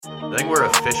I think we're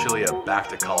officially a Back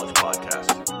to College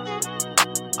podcast.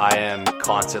 I am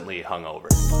constantly hungover.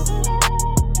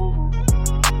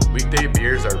 Weekday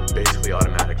beers are basically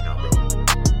automatic now, bro.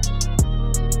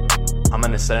 I'm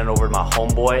going to send it over to my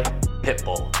homeboy,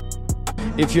 Pitbull.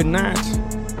 If you're not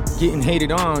getting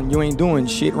hated on, you ain't doing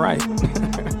shit right.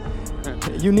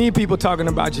 You need people talking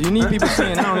about you. You need people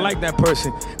saying, I don't like that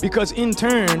person. Because in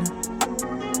turn,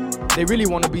 they really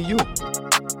want to be you.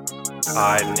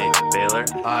 I'm Nathan Baylor.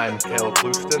 I'm Caleb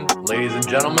Ploufton. Ladies and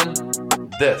gentlemen,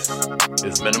 this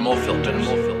is Minimal Filter.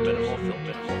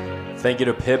 Thank you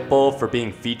to Pitbull for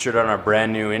being featured on our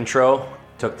brand new intro.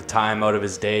 Took the time out of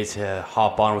his day to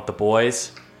hop on with the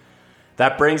boys.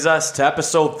 That brings us to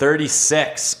episode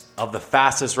 36 of the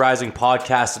fastest rising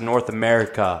podcast in North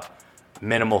America,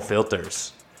 Minimal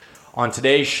Filters. On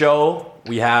today's show,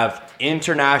 we have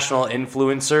international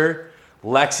influencer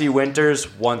Lexi Winters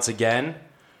once again.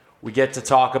 We get to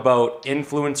talk about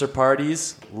influencer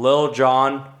parties, Lil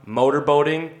Jon,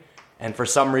 motorboating, and for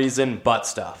some reason, butt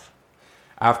stuff.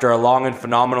 After a long and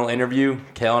phenomenal interview,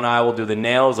 Kale and I will do the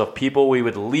nails of people we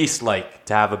would least like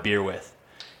to have a beer with.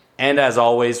 And as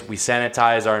always, we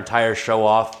sanitize our entire show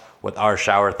off with our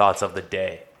shower thoughts of the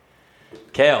day.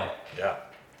 Kale, Yeah.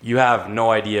 you have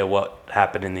no idea what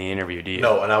happened in the interview, do you?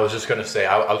 No, and I was just going to say,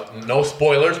 no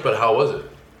spoilers, but how was it?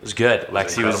 It was good.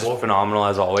 Lexi was incredible. phenomenal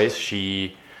as always.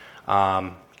 She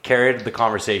carried the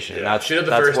conversation. Yeah, she did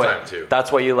the first time, too.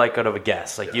 That's what you like out of a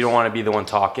guest. Like, you don't want to be the one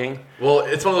talking. Well,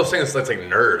 it's one of those things that's like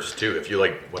nerves, too. If you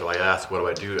like, what do I ask? What do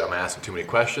I do? I'm asking too many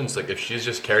questions. Like, if she's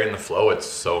just carrying the flow, it's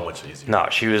so much easier. No,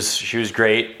 she was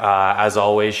great. As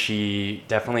always, she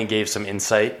definitely gave some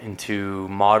insight into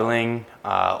modeling,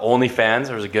 OnlyFans.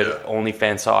 There was a good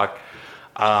OnlyFans talk.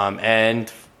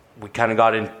 And we kind of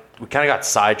got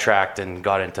sidetracked and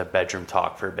got into bedroom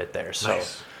talk for a bit there. So,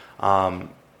 Nice.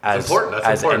 as important.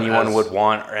 That's important. anyone would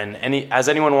want, and as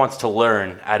anyone wants to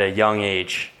learn at a young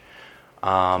age,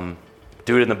 do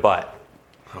it in the butt.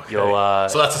 Okay. You'll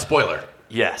so that's a spoiler.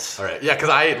 yes. All right. Yeah, because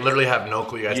I literally have no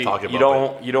clue you guys talking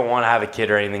about. You don't want to have a kid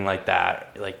or anything like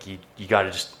that. Like you got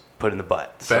to just put it in the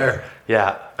butt. So, Fair.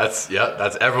 yeah. That's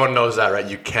everyone knows that, right?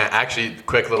 You can't actually.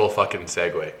 Quick little fucking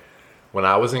segue. When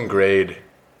I was in grade,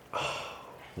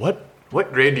 what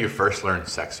grade do you first learn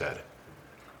sex ed?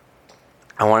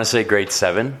 I want to say grade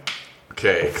 7,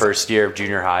 Okay. first year of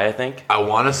junior high, I think. I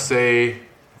want to say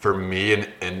for me in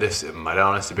Indus, it might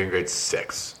honestly been grade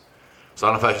 6. So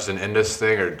I don't know if that's just an Indus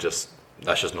thing or just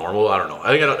that's just normal. I don't know.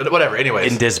 I think whatever.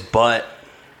 Anyways, In this butt.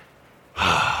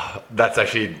 that's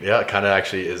actually kind of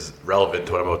actually is relevant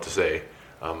to what I'm about to say.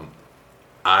 I'm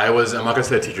not gonna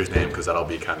say the teacher's name because that'll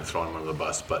be kind of throwing him under the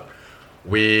bus, but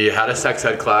we had a sex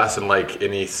ed class and like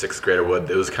any 6th grader would.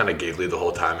 It was kind of giggly the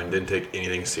whole time and didn't take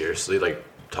anything seriously. Like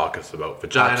talk us about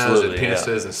vaginas Absolutely, and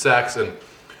penises and sex. And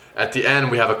at the end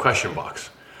we have a question box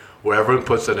where everyone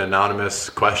puts an anonymous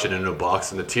question into a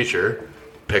box and the teacher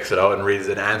picks it out and reads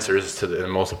and answers to the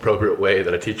most appropriate way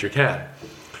that a teacher can.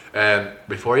 And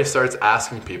before he starts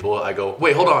asking people, I go,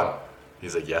 wait, hold on.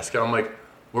 He's like, yes. And I'm like,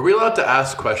 were we allowed to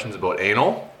ask questions about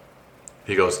anal?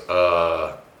 He goes,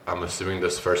 I'm assuming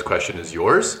this first question is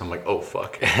yours. I'm like, oh,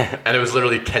 fuck. And it was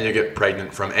literally, can you get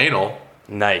pregnant from anal?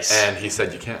 Nice. And he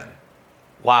said you can.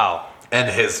 Wow. And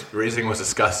his reasoning was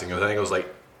disgusting. I think it was like,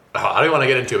 I don't want to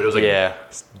get into it. It was like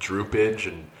droopage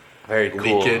and Very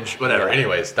cool. leakage, whatever. Yeah.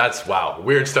 Anyways, that's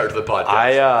weird start to the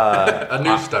podcast. A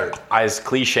new start. As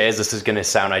cliche as this is going to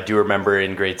sound, I do remember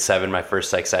in grade 7, my first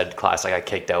sex ed class, I got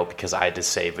kicked out because I had to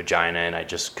say vagina and I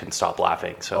just couldn't stop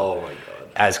laughing. So, Oh my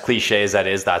God. as cliche as that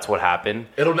is, that's what happened.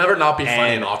 It'll never not be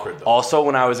funny and awkward though. Also,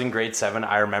 when I was in grade 7,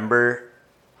 I remember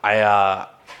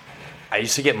I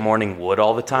used to get morning wood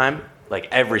all the time, like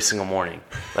every single morning.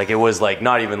 Like it was like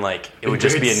not even like it would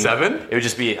just be grade 7? It would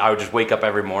just be I would just wake up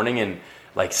every morning and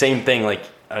like same thing. Like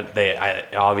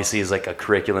it obviously is like a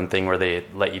curriculum thing where they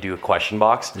let you do a question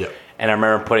box. Yep. And I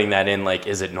remember putting that in like,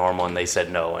 is it normal? And they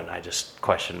said no, and I just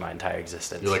questioned my entire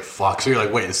existence. You're like, fuck. So you're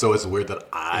like, wait, so it's weird that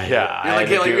I... Yeah, You're I like,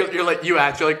 had to hey, do- like, you're like, you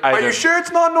act, you're like, I are you did- sure it's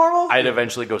not normal? I'd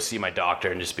eventually go see my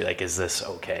doctor and just be like, is this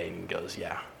okay? And he goes,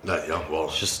 yeah. That young, well,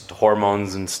 Just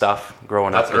hormones and stuff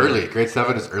growing that's up. early. Grade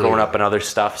 7 is early. Growing up and other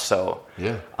stuff. So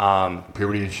Yeah.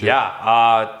 Puberty and shit.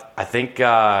 yeah, I think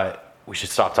we should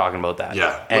stop talking about that.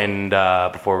 Yeah. And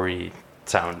before we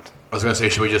sound, I was going to say,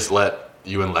 should we just let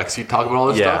you and Lexi talk about all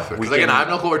this Yeah, stuff? we Because again, can- I have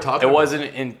no clue what we're talking it about.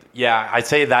 wasn't in. Yeah, I'd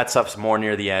say that stuff's more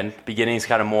near the end. Beginning's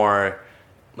kind of more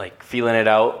like feeling it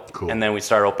out, Cool. and then we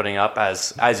start opening up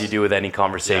as you do with any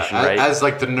conversation, Yeah, right? As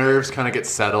like the nerves kind of get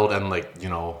settled and like, you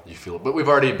know, you feel... But we've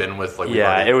already been with like... we've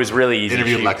Yeah, already it was really easy.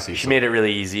 interviewed She Lexi, so- made it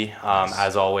really easy,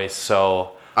 as always.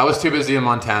 So I was too busy in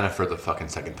Montana for the fucking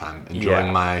second time,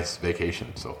 enjoying my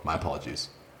vacation. So my apologies.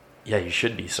 Yeah, you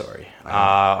should be sorry.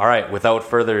 All right, without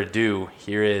further ado,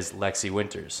 here is Lexi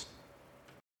Winters.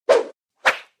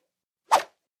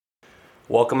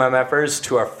 Welcome, MFers,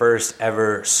 to our first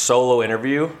ever solo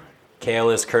interview. Kale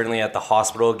is currently at the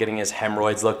hospital getting his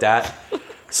hemorrhoids looked at.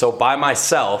 So by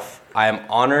myself, I am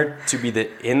honored to be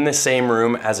in the same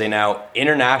room as a now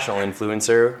international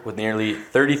influencer with nearly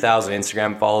 30,000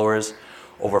 Instagram followers,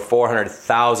 over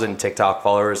 400,000 TikTok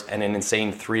followers, and an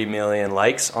insane 3 million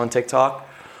likes on TikTok.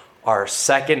 Our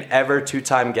second ever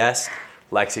two-time guest,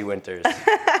 Lexi Winters.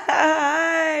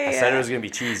 Hi. I said it was going to be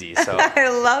cheesy, so. I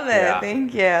love it. Yeah.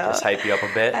 Thank you. Just hype you up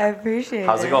a bit. I appreciate it.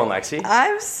 How's it going, Lexi?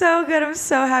 I'm so good. I'm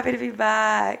so happy to be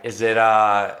back. Is it,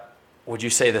 would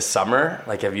you say the summer?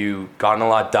 Like, have you gotten a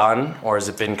lot done, or has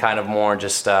it been kind of more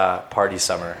just party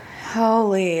summer?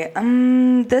 Holy.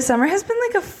 This summer has been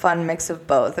like a fun mix of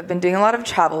both. I've been doing a lot of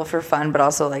travel for fun, but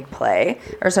also like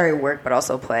work, but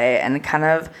also play, and kind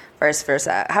of vice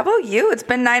versa. How about you? It's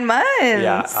been 9 months.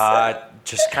 Yeah,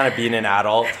 just kind of being an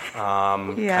adult,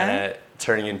 kind of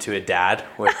turning into a dad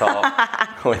with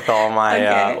all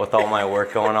my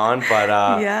work going on.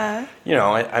 But you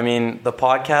know, I mean, the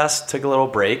podcast took a little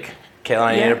break. Kayla and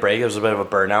I needed a break. It was a bit of a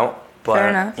burnout,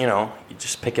 but you know, you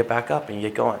just pick it back up and you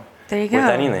get going. There you go. With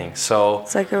anything. So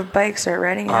it's like a bike, start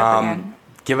riding it up again.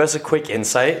 Give us a quick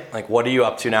insight. Like, what are you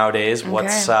up to nowadays?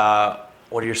 Okay.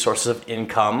 What are your sources of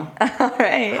income? All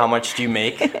right. How much do you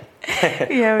make?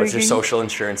 What's your social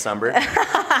insurance number?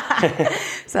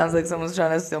 Sounds like someone's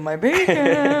trying to steal my bank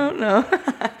account. No.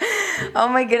 Oh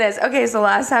my goodness. Okay, so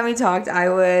last time we talked, I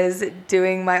was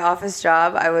doing my office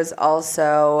job. I was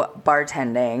also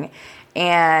bartending.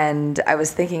 And I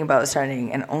was thinking about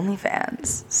starting an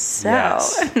OnlyFans. So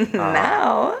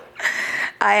now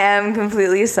I am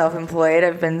completely self-employed.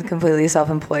 I've been completely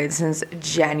self-employed since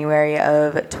January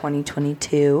of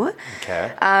 2022.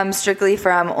 Okay. Strictly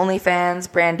from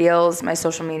OnlyFans, brand deals, my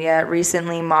social media,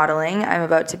 recently modeling. I'm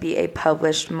about to be a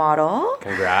published model.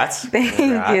 Congrats.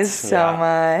 Thank you so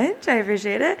much. I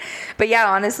appreciate it. But yeah,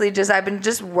 honestly, I've been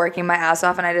just working my ass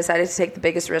off, and I decided to take the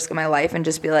biggest risk of my life and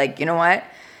just be like, you know what?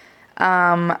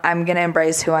 I'm going to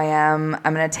embrace who I am.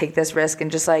 I'm going to take this risk and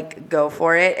just like go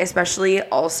for it, especially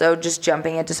also just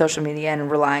jumping into social media and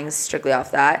relying strictly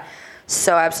off that.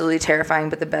 So absolutely terrifying,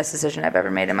 but the best decision I've ever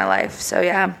made in my life. So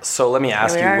yeah. So let me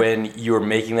ask you, when you were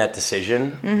making that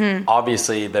decision,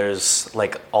 obviously there's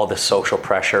like all the social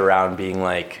pressure around being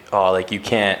like, oh, like you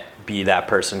can't be that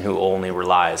person who only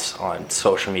relies on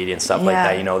social media and stuff like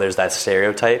that. You know, there's that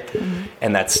stereotype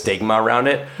and that stigma around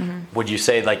it. Would you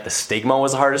say like the stigma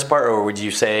was the hardest part, or would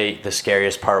you say the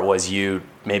scariest part was you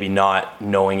maybe not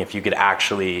knowing if you could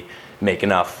actually make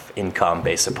enough income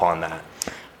based upon that?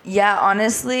 Yeah,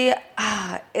 honestly,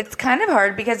 it's kind of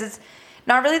hard because it's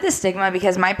not really the stigma,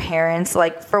 because my parents,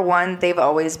 like, for one, they've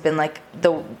always been like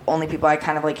the only people I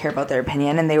kind of like care about their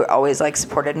opinion, and they always like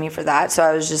supported me for that. So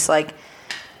I was just like,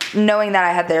 knowing that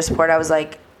I had their support, I was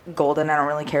like golden. I don't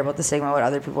really care about the stigma, what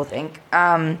other people think.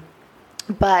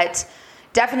 But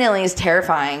definitely is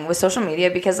terrifying with social media,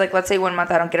 because like, let's say 1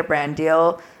 month I don't get a brand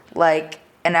deal, like,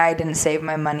 and I didn't save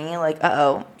my money, like,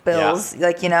 bills,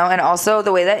 like, you know. And also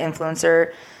the way that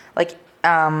influencer, like,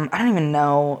 I don't even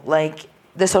know, like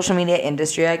the social media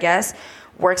industry, I guess,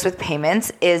 works with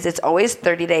payments is it's always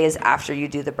 30 days after you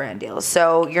do the brand deal.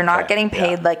 So you're not getting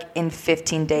paid like in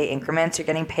 15-day increments. You're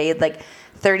getting paid like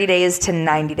 30 days to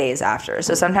 90 days after.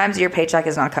 So sometimes your paycheck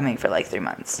is not coming for like 3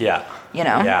 months. Yeah. You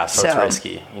know? Yeah, so it's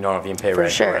risky. You don't know if you can pay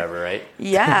rent or whatever, right?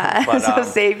 Yeah. But, so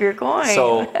save your coin.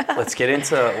 So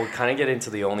we'll kind of get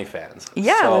into the OnlyFans.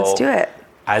 Yeah, so, let's do it.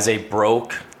 As a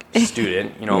broke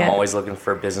student, you know, I'm always looking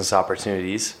for business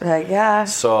opportunities. Like, yeah.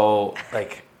 So,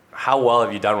 like, how well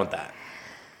have you done with that?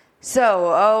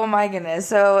 So, oh my goodness.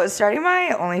 So starting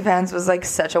my OnlyFans was like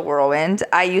such a whirlwind.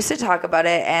 I used to talk about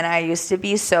it, and I used to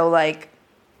be so like,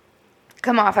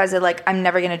 come off as it like, I'm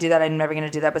never going to do that. I'm never going to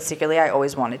do that. But secretly, I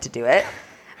always wanted to do it.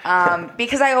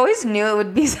 Because I always knew it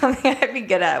would be something I'd be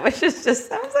good at, which is just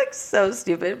sounds like so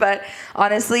stupid. But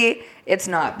honestly, it's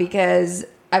not, because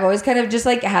I've always kind of just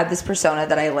like had this persona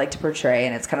that I like to portray,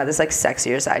 and it's kind of this like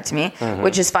sexier side to me,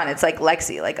 which is fun. It's like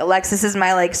Lexi. Like Alexis is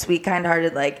my like sweet,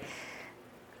 kind-hearted, like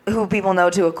who people know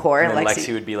to a core. And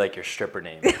Lexi would be like your stripper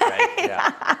name, right?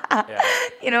 Yeah.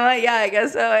 You know what? Yeah, I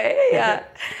guess so. Yeah.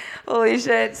 Holy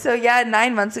shit. So yeah,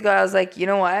 9 months ago, I was like, you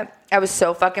know what? I was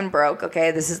so fucking broke. Okay,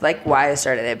 this is like why I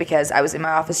started it, because I was in my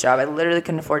office job. I literally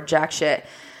couldn't afford jack shit.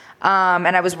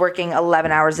 And I was working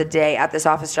 11 hours a day at this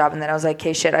office job. And then I was like,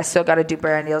 okay, shit, I still got to do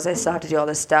brand deals. I still have to do all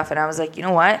this stuff. And I was like, you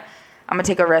know what? I'm going to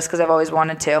take a risk, because I've always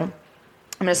wanted to.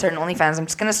 I'm gonna start an OnlyFans. I'm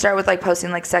just gonna start with like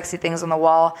posting like sexy things on the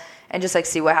wall and just like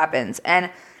see what happens. And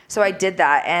so I did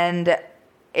that, and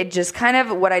it just kind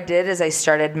of, what I did is I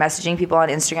started messaging people on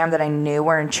Instagram that I knew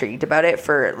were intrigued about it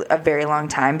for a very long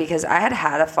time, because I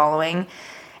had a following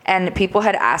and people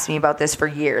had asked me about this for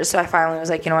years. So I finally was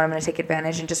like, you know what, I'm going to take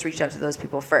advantage and just reach out to those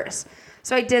people first.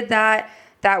 So I did that.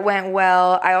 That went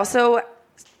well. I also,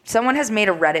 someone has made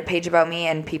a Reddit page about me,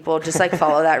 and people just like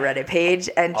follow that Reddit page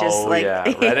and just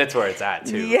Reddit's where it's at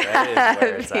too. Yeah.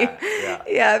 Reddit is where it's at.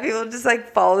 Yeah, people just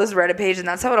like follow this Reddit page, and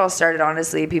that's how it all started,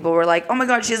 honestly. People were like, oh my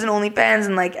God, she has an OnlyFans,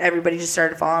 and like everybody just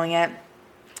started following it.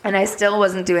 And I still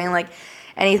wasn't doing like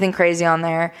anything crazy on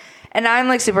there. And now I'm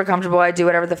like super comfortable. I do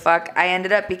whatever the fuck. I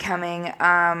ended up becoming,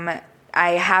 I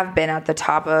have been at the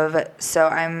top of, so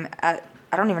I'm at,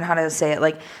 I don't even know how to say it,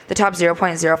 like the top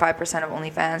 0.05% of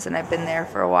OnlyFans, and I've been there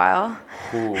for a while.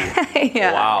 Ooh.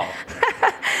 Yeah. Wow.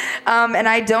 And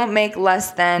I don't make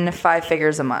less than 5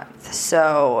 figures a month.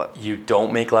 So You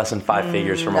don't make less than 5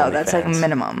 figures from OnlyFans? no, that's like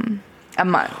minimum a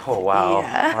month. Oh, wow.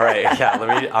 Yeah. All right. Yeah.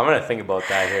 I'm going to think about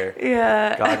that here.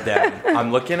 Yeah. God damn.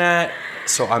 I'm looking at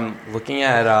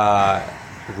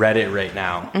Reddit right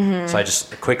now. Mm-hmm. So I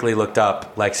just quickly looked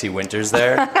up Lexi Winters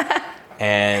there.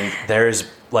 And there's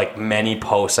like many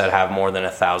posts that have more than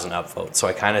 1,000 upvotes. So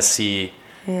I kind of see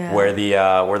where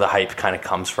the hype kind of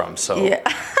comes from. So I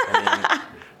mean,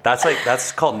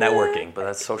 that's called networking, but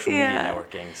that's social media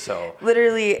networking. So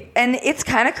literally, and it's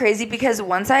kind of crazy because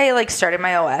once I like started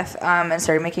my OF and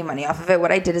started making money off of it,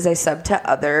 what I did is I subbed to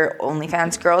other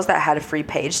OnlyFans girls that had a free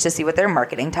page to see what their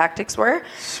marketing tactics were.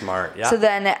 Smart, yeah. So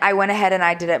then I went ahead and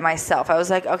I did it myself. I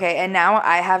was like, okay, and now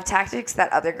I have tactics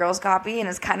that other girls copy, and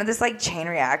it's kind of this like chain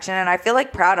reaction, and I feel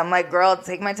like proud. I'm like, girl,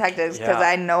 take my tactics because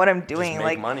I know what I'm doing. Just make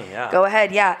like money, go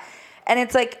ahead, And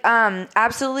it's like,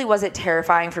 absolutely, was it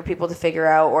terrifying for people to figure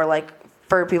out, or like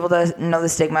for people to know the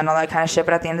stigma and all that kind of shit?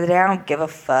 But at the end of the day, I don't give a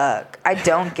fuck. I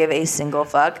don't give a single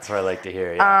fuck. That's what I like to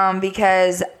hear. Yeah.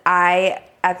 Because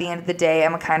at the end of the day,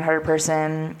 I'm a kind-hearted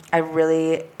person.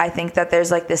 I think that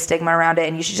there's like this stigma around it,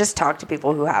 and you should just talk to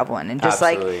people who have one, and just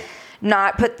Absolutely. like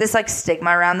not put this like stigma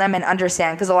around them, and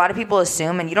understand, because a lot of people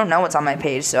assume, and you don't know what's on my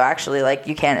page, so actually like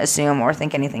you can't assume or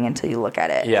think anything until you look at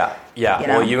it. Yeah. You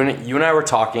know? Well, you and I were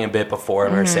talking a bit before,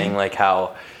 and we were saying like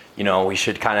how, you know, we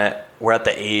should we're at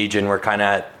the age, and we're kind of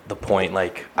at the point,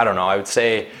 like, I don't know, I would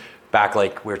say back,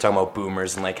 like we were talking about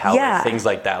boomers and like how like, things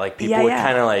like that, like people would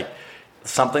kind of like,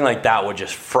 something like that would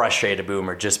just frustrate a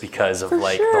boomer just because of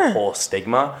the whole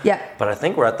stigma. Yeah. But I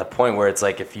think we're at the point where it's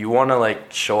like, if you want to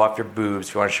like show off your boobs,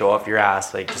 if you want to show off your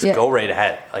ass, like just go right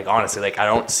ahead. Like honestly, like I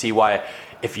don't see why,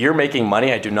 if you're making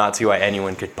money, I do not see why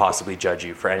anyone could possibly judge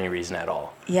you for any reason at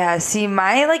all. Yeah, see,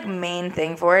 my like main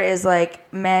thing for it is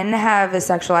like men have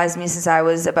sexualized me since I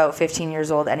was about 15 years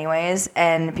old anyways,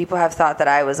 and people have thought that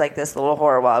I was like this little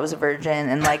whore while I was a virgin,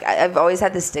 and like I've always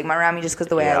had this stigma around me just because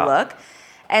the way I look.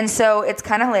 And so it's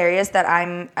kind of hilarious that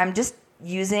I'm just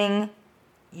using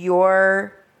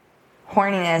your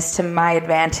horniness to my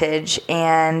advantage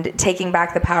and taking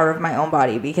back the power of my own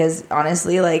body, because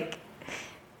honestly, like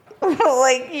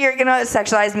you're gonna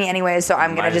sexualize me anyway, so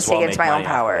I'm gonna just take it to my own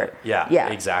power. Yeah,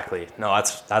 exactly. No,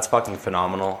 that's fucking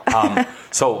phenomenal.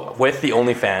 So with the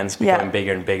OnlyFans becoming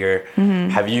bigger and bigger,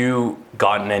 have you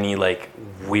gotten any like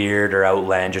weird or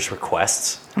outlandish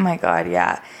requests? Oh my God,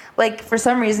 yeah. Like, for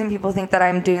some reason, people think that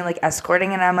I'm doing, like,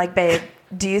 escorting, and I'm like, babe,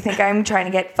 do you think I'm trying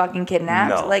to get fucking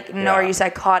kidnapped? No. Like, no, are you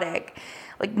psychotic?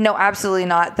 Like, no, absolutely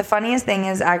not. The funniest thing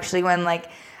is actually when, like,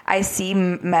 I see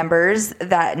members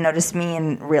that notice me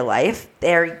in real life,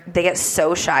 they get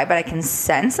so shy, but I can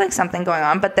sense, like, something going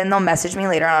on, but then they'll message me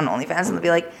later on OnlyFans, and they'll be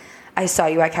like, I saw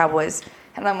you at Cowboys.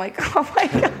 And I'm like, oh my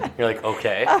God. You're like,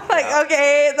 okay. I'm like,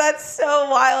 okay, that's so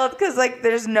wild. Because, like,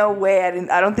 there's no way.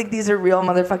 I don't think these are real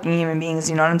motherfucking human beings.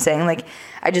 You know what I'm saying? Like,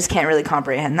 I just can't really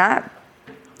comprehend that.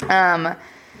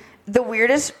 The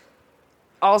weirdest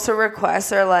also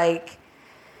requests are, like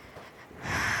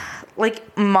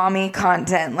mommy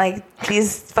content. Like,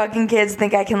 these fucking kids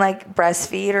think I can, like,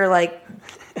 breastfeed or, like,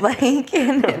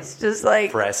 and it's just,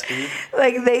 like. Breastfeed?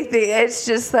 Like, they think it's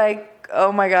just, like.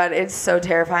 Oh my God, it's so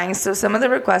terrifying. So some of the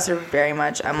requests are very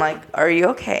much, I'm like, are you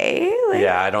okay? Like,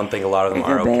 yeah, I don't think a lot of them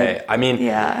are okay. I mean,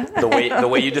 the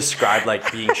way you described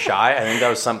like being shy, I think that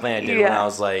was something I did when I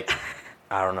was like,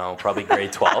 I don't know, probably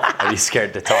grade 12. I'd be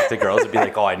scared to talk to girls. I'd be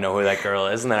like, oh, I know who that girl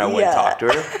is, and then I wouldn't talk to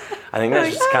her. I think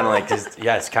that's just kind of like,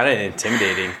 it's kind of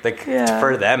intimidating. Like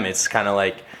for them, it's kind of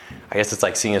like, I guess it's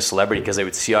like seeing a celebrity, because they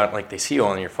would see they see you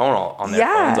on your phone on their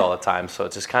phones all the time. So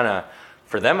it's just kind of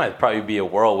for them, it'd probably be a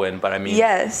whirlwind. But I mean,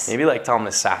 Yes. maybe like tell them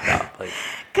to sack up, like.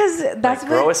 Because that's Like,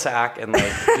 grow what a sack and like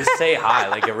just say hi.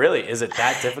 Like it really is it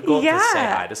that difficult to say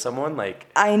Yeah. hi to someone? Like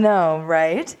I know,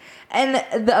 right? And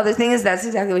the other thing is that's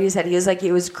exactly what he said. He was like,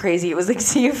 it was crazy. It was like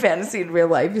seeing a fantasy in real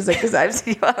life. He's like, because I've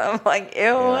seen you. I'm like,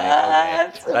 ew. like,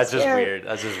 okay. so That's just scary. weird.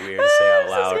 That's just weird to say out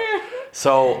So loud. scary.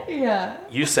 So Yeah.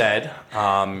 you said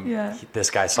Yeah. this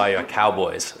guy saw you at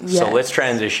Cowboys. Yes. So let's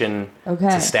transition Okay.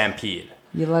 to Stampede.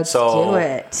 Yeah, let's So, do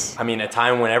it. I mean, a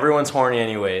time when everyone's horny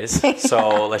anyways.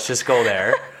 So let's just go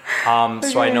there.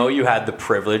 So I know you had the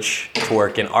privilege to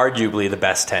work in arguably the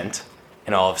best tent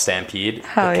in all of Stampede,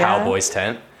 Hell the yeah. Cowboys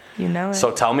tent. You know it.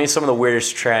 So tell me some of the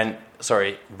weirdest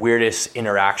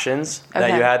interactions that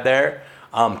Okay. you had there,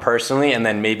 personally, and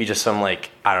then maybe just some like,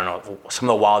 I don't know, some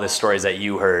of the wildest stories that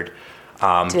you heard,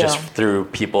 just Deal. through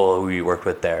people who you worked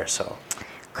with there. So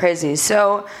Crazy.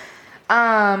 So,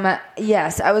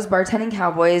 yes, I was bartending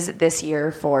Cowboys this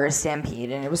year for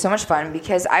Stampede, and it was so much fun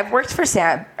because I've worked for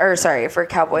for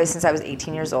Cowboys since I was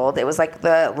 18 years old. It was like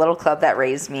the little club that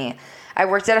raised me. I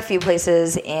worked at a few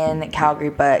places in Calgary,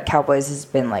 but Cowboys has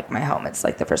been like my home. It's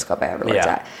like the first club I ever worked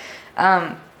Yeah.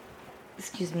 at.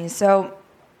 Excuse me. So,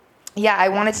 yeah, I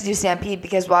wanted to do Stampede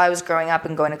because while I was growing up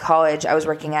and going to college, I was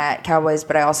working at Cowboys,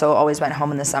 but I also always went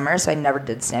home in the summer, so I never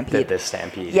did Stampede. did this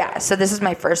Stampede. Yeah, so this is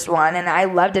my first one, and I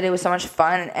loved it. It was so much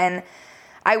fun, and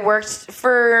I worked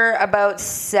for about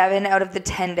 7 out of the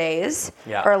 10 days,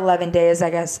 Yeah. or 11 days, I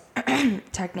guess,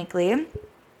 technically,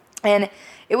 and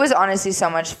it was honestly so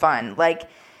much fun. Like,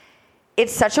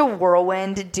 it's such a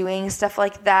whirlwind doing stuff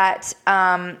like that.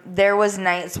 There was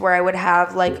nights where I would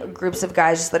have like groups of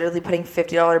guys just literally putting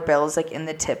 $50 bills like in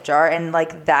the tip jar, and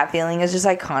like that feeling is just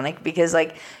iconic because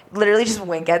like literally just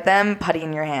wink at them, putty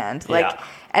in your hand, like, Yeah.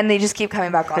 and they just keep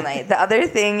coming back all night. The other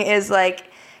thing is like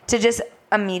to just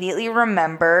immediately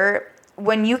remember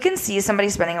when you can see somebody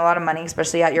spending a lot of money,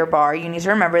 especially at your bar, you need to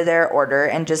remember their order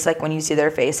and just like when you see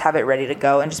their face, have it ready to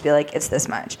go and just be like, it's this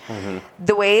much.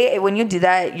 The way when you do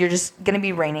that, you're just going to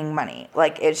be raining money.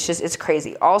 Like it's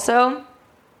crazy. Also,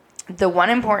 the one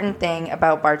important thing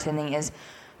about bartending is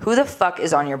who the fuck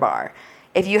is on your bar.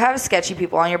 If you have sketchy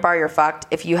people on your bar, you're fucked.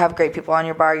 If you have great people on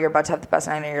your bar, you're about to have the best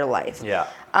night of your life. Yeah.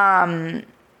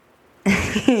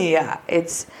 Yeah,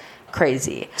 it's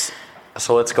crazy.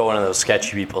 So let's go into those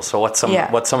sketchy people. So what's some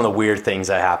Yeah. of the weird things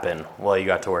that happened while you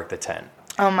got to work the tent?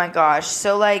 Oh my gosh.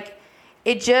 So like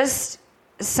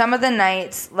some of the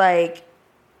nights like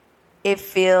it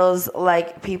feels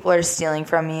like people are stealing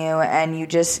from you and you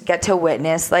just get to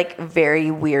witness like very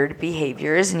weird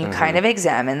behaviors and you kind of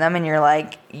examine them and you're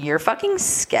like, you're fucking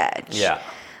sketch. Yeah.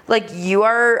 Like you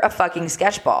are a fucking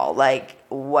sketch ball. Like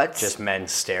what's Just men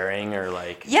staring or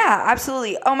like Yeah,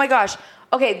 absolutely. Oh my gosh.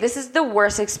 Okay, this is the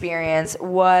worst experience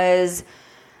was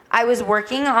I was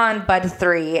working on Bud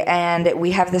 3 and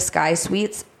we have the Sky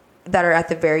Suites that are at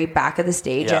the very back of the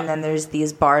stage Yeah. and then there's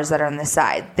these bars that are on the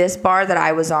side. This bar that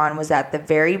I was on was at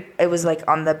it was like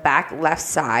on the back left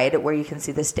side where you can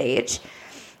see the stage.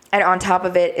 And on top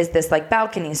of it is this like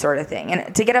balcony sort of thing.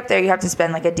 And to get up there, you have to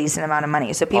spend like a decent amount of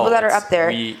money. So people that are up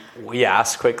there, we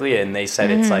asked quickly and they said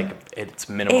it's like it's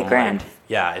minimum $8,000. like-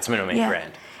 yeah, it's minimum Yeah.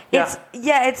 $8,000. it's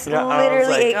Yeah, I was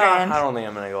literally like, $8,000. I don't think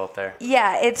I'm gonna go up there.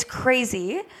 Yeah, it's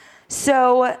crazy.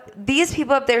 So these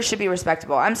people up there should be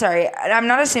respectable. I'm sorry. I'm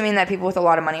not assuming that people with a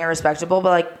lot of money are respectable,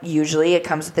 but like usually it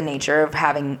comes with the nature of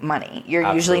having money.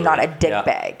 You're usually not a Absolutely. dick Yeah.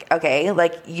 bag. Okay.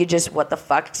 Like you just, what the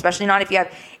fuck? Especially not if you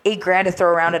have $8,000 to throw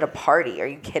around at a party. Are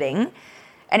you kidding?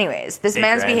 Anyways, this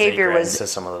man's behavior was to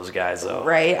some of those guys though.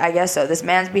 right. I guess so. This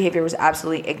man's behavior was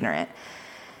absolutely ignorant.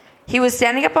 He was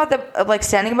standing above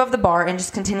the bar and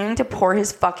just continuing to pour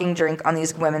his fucking drink on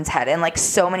these women's head and like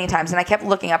so many times. And I kept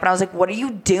looking up and I was like, what are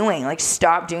you doing? Like,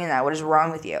 stop doing that. What is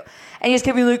wrong with you? And he just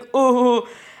kept being like, oh.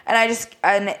 And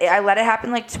I let it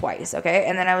happen like twice. Okay.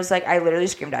 And then I was like, I literally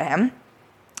screamed at him.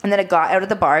 And then I got out of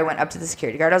the bar. I went up to the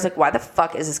security guard. I was like, why the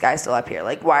fuck is this guy still up here?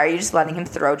 Like, why are you just letting him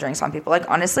throw drinks on people? Like,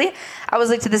 honestly, I was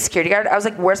like to the security guard, I was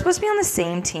like, we're supposed to be on the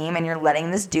same team and you're letting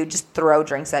this dude just throw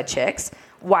drinks at chicks.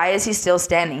 Why is he still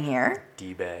standing here?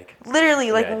 D-bag.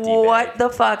 Literally, like, Yeah, D-bag. what the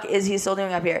fuck is he still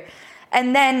doing up here?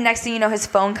 And then next thing you know, his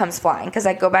phone comes flying because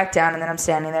I go back down and then I'm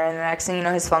standing there. And the next thing you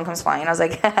know, his phone comes flying. And I was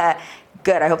like,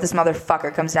 good. I hope this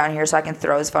motherfucker comes down here so I can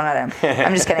throw his phone at him.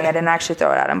 I'm just kidding. I didn't actually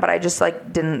throw it at him, but I just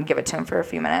like didn't give it to him for a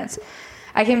few minutes.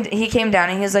 He came down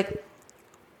and he was like,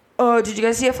 oh, did you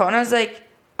guys see a phone? I was like,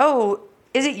 oh,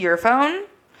 is it your phone?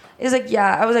 He's like,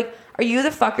 yeah. I was like, are you the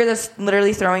fucker that's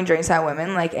literally throwing drinks at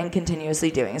women, like, and continuously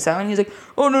doing so? And he's like,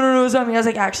 oh, no, it's not me. I was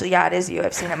like, actually, yeah, it is you.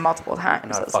 I've seen it multiple times. I'm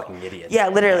not I a was like, fucking idiot. yeah,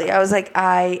 literally. I was like,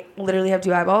 I literally have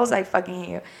 2 eyeballs. I fucking hate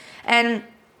you. And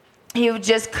he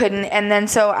just couldn't. And then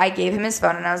so I gave him his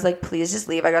phone and I was like, please just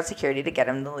leave. I got security to get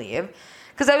him to leave.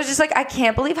 Because I was just like, I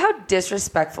can't believe how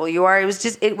disrespectful you are.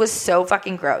 It was so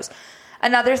fucking gross.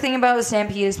 Another thing about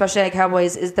Stampede, especially at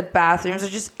Cowboys, is the bathrooms are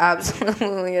just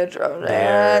absolutely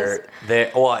atrocious.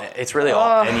 Well, it's really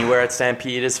all anywhere at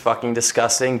Stampede is fucking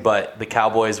disgusting, but the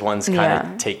Cowboys ones kind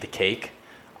of take the cake.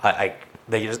 But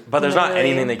there's not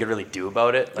anything they could really do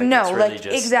about it. Like, no, it's really like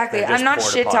just, exactly. I'm not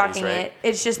shit talking it.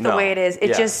 It's just the way it is.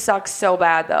 It just sucks so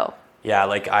bad though. Yeah,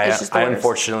 like I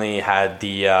unfortunately had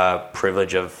the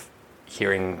privilege of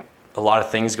hearing a lot of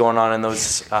things going on in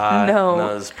those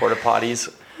porta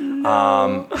potties.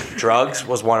 Drugs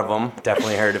was one of them.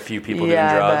 Definitely heard a few people doing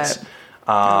drugs.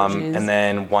 And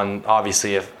then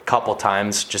obviously a couple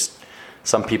times, just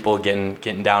some people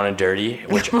getting down and dirty,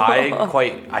 which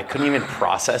I couldn't even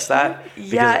process that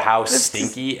because of how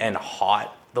stinky and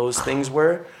hot those things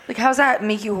were. Like, how's that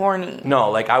make you horny?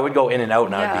 No, like I would go in and out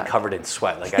and I would be covered in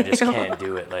sweat. Like I just can't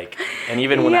do it. Like, and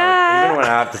even when I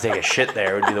have to take a shit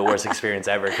there, it would be the worst experience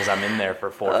ever because I'm in there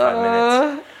for 4 or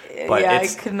 5 minutes. But I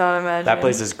could not imagine. That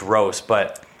place is gross,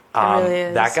 but really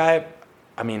is. That guy,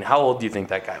 I mean, how old do you think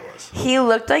that guy was? He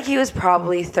looked like he was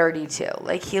probably 32.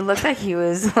 Like, he looked like he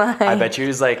was like... I bet you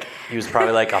he was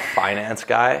probably like a finance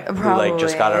guy who like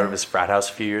just got out of his frat house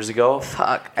a few years ago.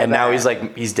 Fuck. And now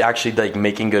he's actually like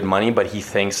making good money, but he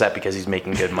thinks that because he's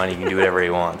making good money, he can do whatever he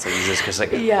wants. Like, he's just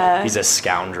like, he's a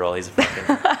scoundrel. He's a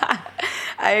fucking...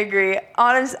 I agree.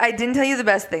 Honest, I didn't tell you the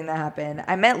best thing that happened.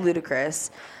 I met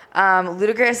Ludacris.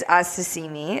 Ludacris asked to see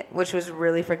me, which was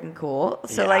really freaking cool.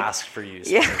 So he asked for you.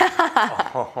 Yeah.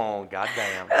 Oh,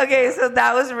 goddamn. Okay, so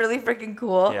that was really freaking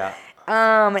cool. Yeah.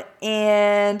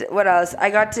 And what else? I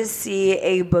got to see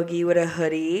a Boogie with a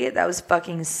hoodie. That was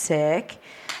fucking sick.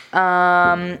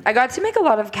 I got to make a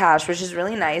lot of cash, which is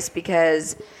really nice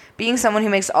because being someone who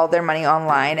makes all their money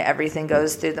online, everything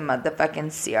goes through the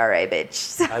motherfucking CRA, bitch.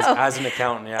 So, as an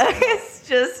accountant, yeah. It's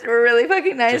just really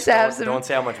fucking nice to have some... Don't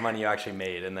say how much money you actually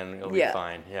made, and then it'll be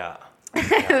fine. Yeah.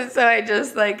 So I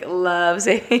just like love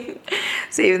saving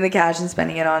the cash and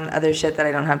spending it on other shit that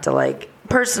I don't have to like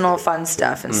personal fun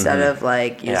stuff instead of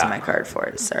like using my card for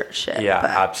it sort of shit. Yeah,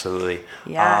 absolutely.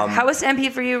 Yeah. How was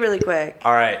Stampede for you, really quick?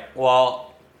 All right.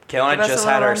 Well, Kayla and I just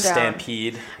had our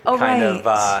Stampede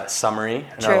summary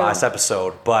in our last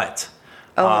episode, but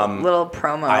little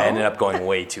promo. I ended up going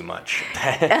way too much.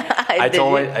 I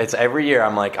told it's every year.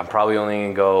 I'm like, I'm probably only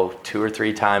gonna go 2 or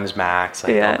 3 times max.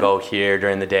 Like, I'll go here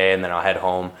during the day and then I'll head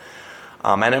home.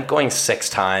 I ended up going 6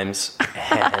 times,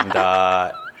 and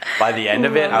by the end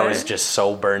of it, I was just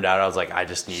so burned out. I was like, I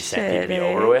just need Stampede to be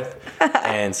over with.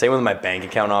 And same with my bank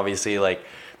account, obviously. Like,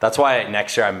 that's why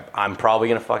next year I'm probably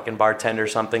gonna fucking bartender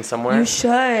something somewhere. You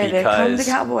should. Come to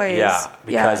Cowboys. Yeah,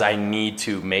 because I need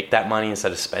to make that money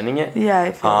instead of spending it. Yeah,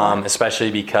 I feel especially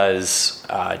because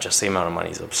just the amount of money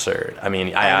is absurd. I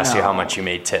mean, I asked you how much you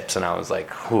made tips, and I was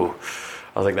like, whew.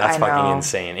 I was like, that's fucking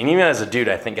insane. And even as a dude,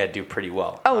 I think I'd do pretty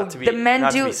well. Oh, the men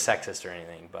not do. To be sexist or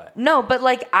anything, but no, but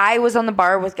like I was on the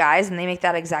bar with guys, and they make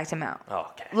that exact amount. Oh,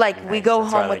 okay. Like nice. we go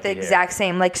That's home with the exact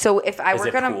same. Like so, if I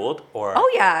work on pooled or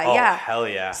yeah. Hell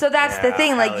yeah. So that's the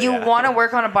thing. Like you want to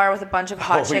work on a bar with a bunch of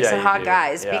hot chicks and hot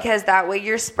guys because that way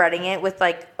you're spreading it with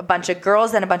like a bunch of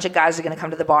girls, and a bunch of guys are going to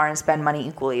come to the bar and spend money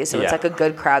equally. So it's like a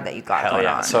good crowd that you got going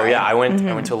on. So right? I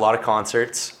went to a lot of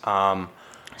concerts.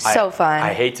 So fun.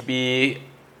 I hate to be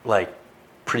like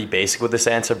pretty basic with this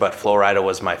answer, but Flo Rida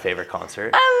was my favorite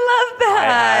concert. I love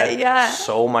that. I had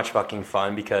so much fucking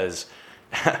fun because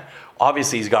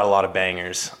obviously he's got a lot of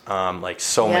bangers, like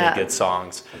so many good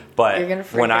songs.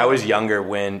 But when I was younger,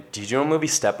 did you know the movie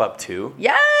Step Up 2?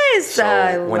 Yes,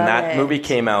 so when that movie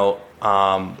came out,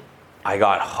 I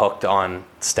got hooked on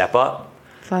Step Up.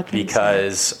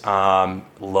 Because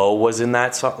Lo was in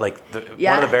that song, like one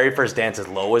of the very first dances.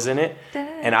 Lo was in it,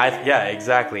 and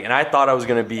exactly. And I thought I was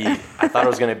gonna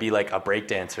be like a break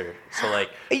dancer. So like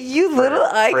you little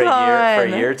icon.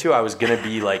 For a year or two, I was gonna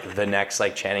be like the next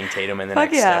like Channing Tatum and the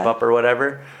next Step Up or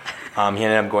whatever. He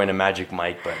ended up going to Magic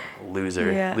Mike, but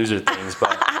loser things.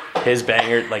 But his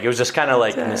banger, like it was just kind of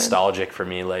like nostalgic for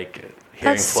me, like.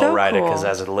 Hearing Flo Rida, because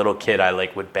as a little kid I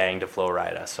like would bang to Flo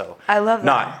Rida, so I love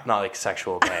that. Not like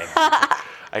sexual bang.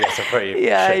 I guess I probably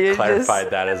should have clarified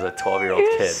that as a 12-year-old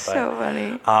kid. So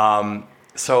funny.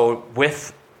 So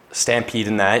with Stampede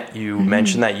and that, you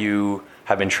mentioned that you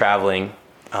have been traveling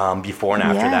before and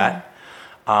after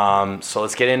that. So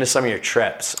let's get into some of your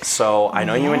trips. So I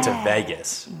know you went to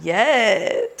Vegas.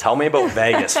 Yes. Tell me about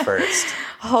Vegas first.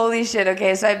 Holy shit.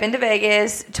 Okay, so I've been to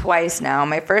Vegas twice now.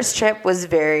 My first trip was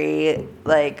very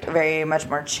much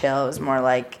more chill. It was more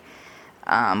like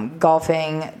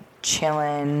golfing,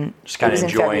 chilling. Just kind It of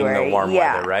was in enjoying the February. warm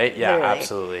Yeah, weather, right? Yeah, literally.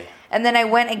 absolutely. And then I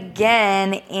went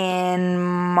again in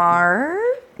March.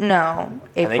 No,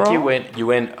 April. I think you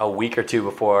went a week or two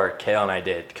before Kale and I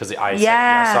did, because I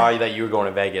Yeah. saw that you were going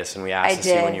to Vegas, and we asked I to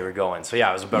see when did. you were going. So yeah,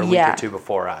 it was about a week Yeah. or two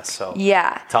before us. So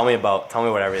Yeah. tell me what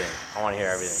everything. I want to hear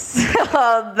everything.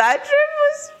 Oh, that trip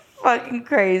was fucking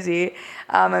crazy.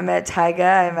 I met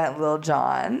Tyga. I met Lil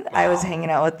Jon. I was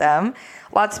hanging out with them.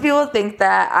 Lots of people think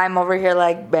that I'm over here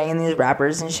like banging these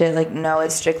rappers and shit. Like, no,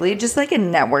 it's strictly just like a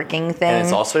networking thing. And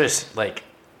it's also just like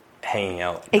hanging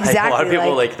out. Exactly, Like, a lot of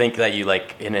people like- like think that you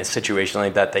like in a situation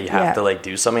like that you have Yeah. to like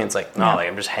do something. It's like no, No. like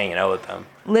I'm just hanging out with them.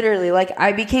 Literally, like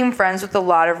I became friends with a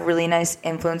lot of really nice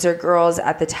influencer girls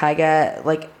at the Tyga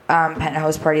like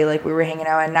penthouse party. Like we were hanging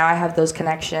out, and now I have those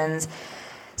connections.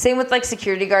 Same with like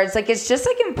security guards. Like it's just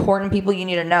like important people you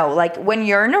need to know. Like when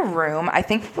you're in a room, I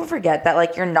think people forget that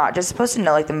like you're not just supposed to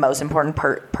know like the most important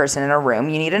person in a room.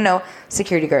 You need to know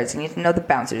security guards. You need to know the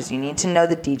bouncers. You need to know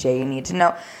the DJ. You need to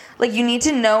know like you need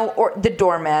to know or the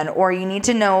doorman, or you need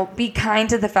to know be kind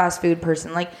to the fast food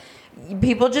person. Like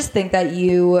people just think that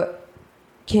you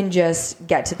can just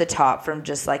get to the top from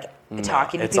just like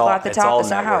talking to people at the top.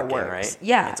 That's not how it works. Right?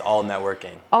 Yeah. It's all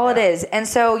networking. All it is. And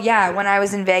so, yeah, when I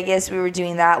was in Vegas, we were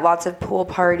doing that. Lots of pool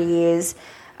parties.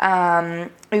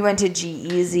 We went to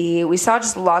G-Eazy. We saw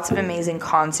just lots of amazing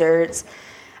concerts.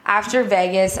 After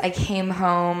Vegas, I came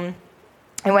home.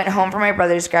 I went home for my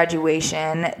brother's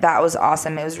graduation. That was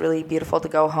awesome. It was really beautiful to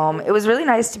go home. It was really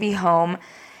nice to be home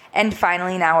and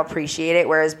finally now appreciate it,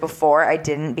 whereas before I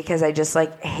didn't, because I just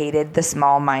like hated the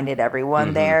small-minded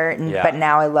everyone there. Yeah. But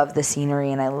now I love the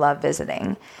scenery and I love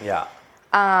visiting. Yeah.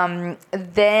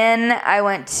 Then I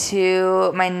went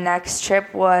to, my next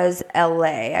trip was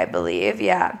LA, I believe.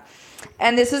 Yeah.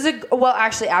 And this was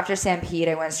actually after Stampede,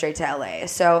 I went straight to LA.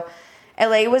 So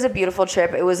LA was a beautiful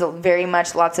trip. It was very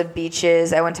much lots of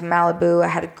beaches. I went to Malibu. I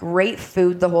had great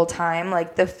food the whole time.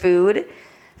 Like the food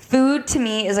to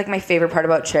me is like my favorite part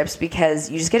about trips, because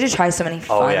you just get to try so many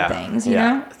fun things, you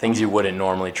know? Things you wouldn't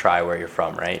normally try where you're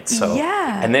from, right? So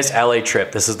Yeah. And this LA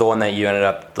trip, this is the one that you ended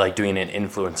up like doing an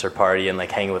influencer party and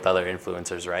like hanging with other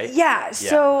influencers, right? Yeah.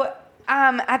 So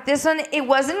at this one, it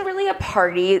wasn't really a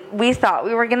party. We thought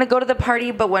we were going to go to the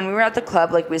party, but when we were at the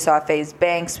club, like we saw FaZe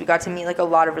Banks. We got to meet like a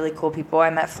lot of really cool people. I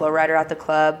met Flo Rida at the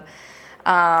club. He's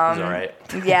all right.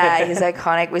 Yeah, he's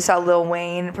iconic. We saw Lil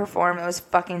Wayne perform. It was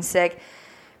fucking sick.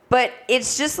 But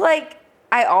it's just like,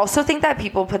 I also think that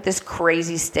people put this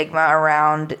crazy stigma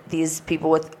around these people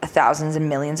with thousands and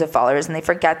millions of followers, and they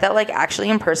forget that like actually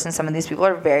in person, some of these people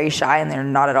are very shy and they're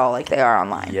not at all like they are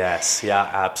online. Yes. Yeah,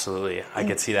 absolutely. I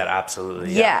could see that.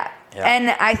 Absolutely. Yeah. And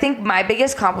I think my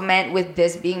biggest compliment with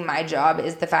this being my job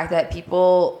is the fact that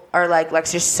people are like,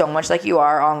 Lex, you're so much like you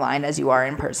are online as you are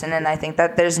in person. And I think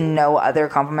that there's no other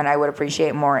compliment I would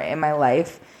appreciate more in my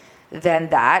life than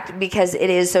that, because it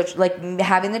is so like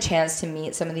having the chance to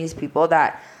meet some of these people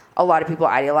that a lot of people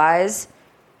idealize.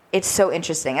 It's so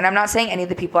interesting. And I'm not saying any of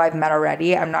the people I've met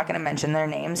already, I'm not going to mention their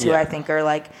names, who I think are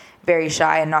like very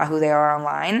shy and not who they are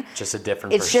online. Just a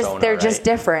different It's persona, just they're right? just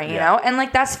different, you know? And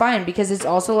like that's fine, because it's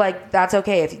also like that's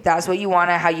okay if that's what you want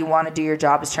to, how you want to do your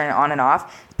job is turn it on and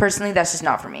off. Personally, that's just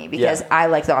not for me, because I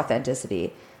like the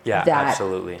authenticity. Yeah,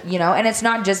 absolutely. You know, and it's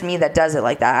not just me that does it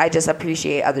like that. I just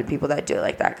appreciate other people that do it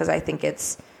like that, because I think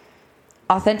it's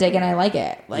authentic and I like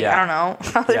it. Like, I don't know.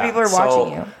 Other people are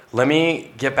watching you. Let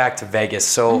me get back to Vegas.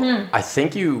 So I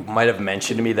think you might have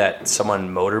mentioned to me that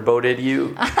someone motorboated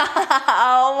you.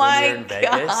 Oh when you're my in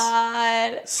Vegas.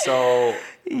 God. So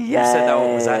you said that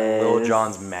was that Lil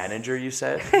Jon's manager, you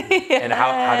said? And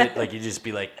how did, like, you just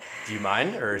be like, do you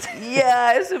mind? Or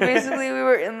Yeah, so basically we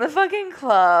were in the fucking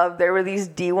club. There were these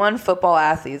D1 football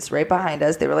athletes right behind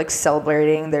us. They were like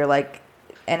celebrating their like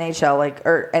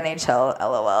NHL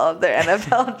LOL, their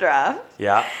NFL draft.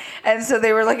 Yeah. And so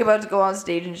they were like about to go on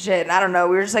stage and shit. And I don't know,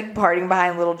 we were just like partying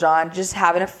behind Lil Jon, just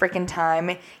having a freaking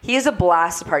time. He is a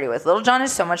blast to party with. Lil Jon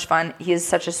is so much fun. He is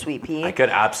such a sweet pea. I could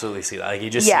absolutely see that. Like, he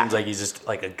just seems like he's just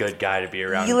like a good guy to be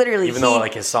around. Even though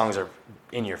like his songs are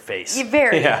in your face.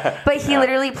 But he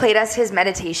literally played us his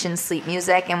meditation sleep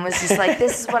music and was just like,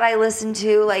 this is what I listen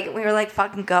to. Like, we were like,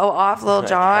 fucking go off, Lil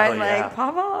Jon. Like,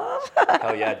 pop off.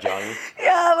 Hell yeah, Johnny.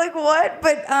 Yeah, like what?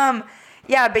 But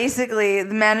yeah, basically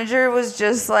the manager was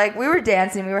just like, we were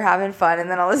dancing, we were having fun, and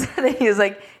then all of a sudden he was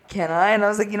like, can I? And I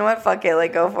was like, you know what? Fuck it.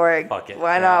 Like, go for it. Fuck it.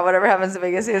 Why not? Whatever happens in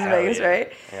Vegas stays in Vegas,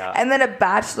 right? Yeah. And then a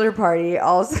bachelor party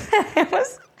also. It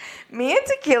was me and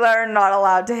Tequila are not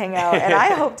allowed to hang out, and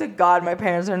I hope to God my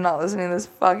parents are not listening to this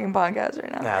fucking podcast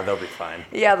right now. Nah, they'll be fine.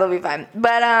 Yeah, they'll be fine.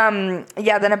 But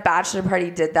yeah, then a bachelor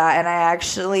party did that, and I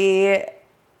actually,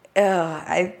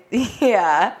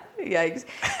 Yikes.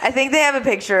 I think they have a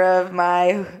picture of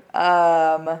my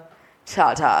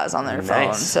tatas on their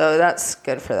phone, so that's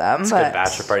good for them. It's a good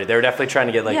bachelor party. They were definitely trying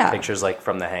to get like pictures like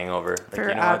from The Hangover. Like, for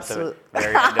you know, absolute. at the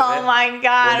very end of Oh my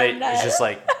god! it's just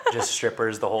like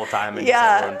strippers the whole time and just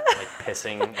everyone like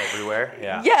pissing everywhere.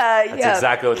 Yeah, That's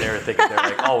exactly what they were thinking. They're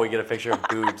like, oh, we get a picture of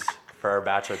boobs for our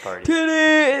bachelor party.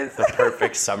 Titties. The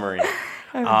perfect summary.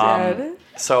 I'm dead.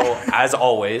 So as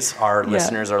always, our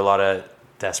listeners are a lot of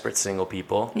desperate single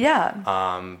people.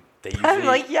 Yeah. They usually, I'm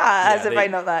like, as if I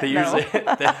know that. They usually,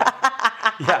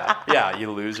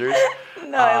 you losers.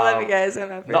 No, I love you guys. I'm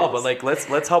not no, but like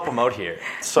let's help them out here.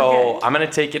 So I'm gonna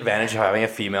take advantage of having a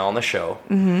female on the show.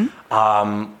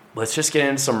 Mm-hmm. Let's just get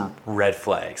into some red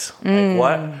flags.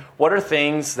 Like what are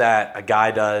things that a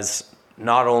guy does?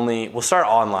 Not only we'll start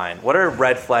online. What are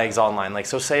red flags online? Like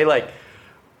so, say like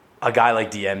a guy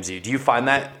like DMs you. Do you find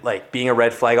that like being a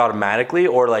red flag automatically,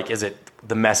 or like is it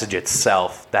the message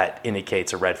itself that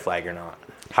indicates a red flag or not?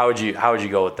 How would you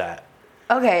go with that?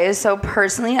 Okay, so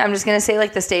personally, I'm just gonna say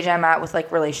like the stage I'm at with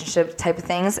like relationship type of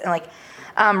things, and like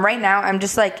right now I'm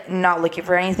just like not looking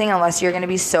for anything unless you're gonna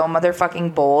be so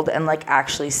motherfucking bold and like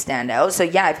actually stand out. So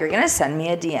yeah, if you're gonna send me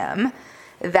a DM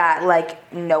that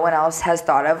like no one else has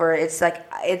thought of, or it's like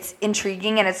it's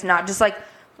intriguing and it's not just like,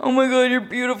 oh my god, you're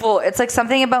beautiful. It's like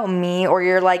something about me, or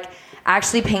you're like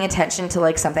actually paying attention to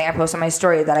like something I post on my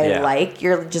story that I like.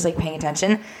 You're just like paying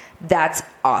attention. That's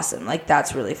awesome. Like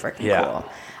that's really freaking cool.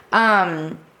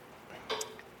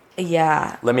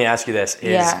 Let me ask you this: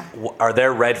 are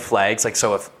there red flags? Like,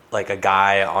 so if like a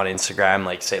guy on Instagram,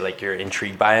 like say like you're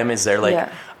intrigued by him, is there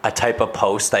like a type of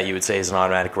post that you would say is an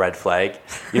automatic red flag?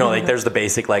 You know, like there's the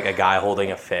basic like a guy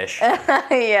holding a fish, or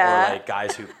like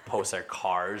guys who post their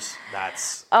cars.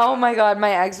 That's oh my god,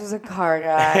 my ex was a car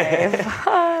guy.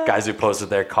 Guys who posted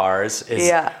their cars.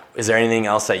 Is there anything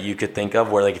else that you could think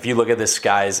of where like if you look at this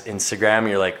guy's Instagram,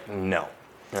 you're like no,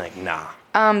 you're like nah.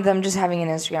 Them just having an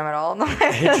Instagram at all.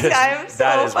 I'm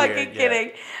so fucking kidding.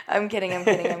 Yeah. I'm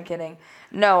kidding.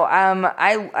 No,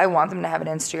 I want them to have an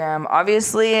Instagram.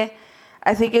 Obviously,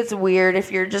 I think it's weird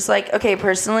if you're just like, okay,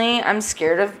 personally, I'm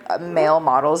scared of male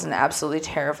models and absolutely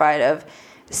terrified of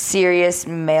serious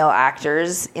male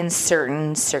actors in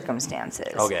certain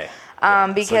circumstances. Okay.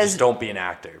 Because so just don't be an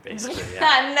actor, basically.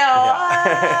 Yeah.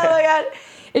 Oh my god.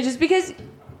 It's just because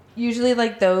usually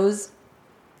like those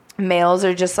males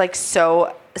are just like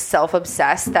so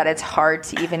self-obsessed that it's hard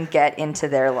to even get into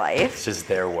their life. It's just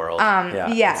their world. So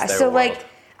world. Like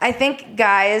I think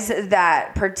guys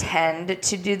that pretend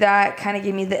to do that kind of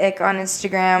give me the ick on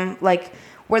Instagram, like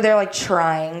where they're like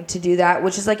trying to do that,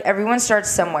 which is like everyone starts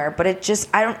somewhere, but it just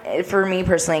for me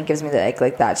personally it gives me the ick.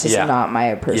 Like that's just not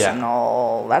my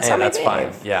personal that's not my thing.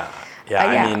 Fine. Yeah.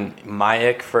 I mean my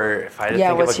ick for if I had to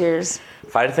think what's yours?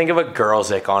 If I had to think of a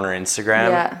girl's ick on her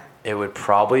Instagram, it would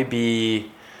probably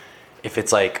be if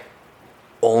it's like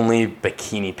only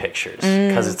bikini pictures,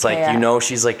 because it's like you know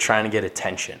she's like trying to get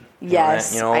attention.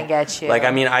 Yes, you know? I get you. Like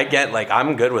I mean, I get like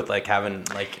I'm good with like having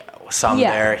like some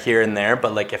there here and there,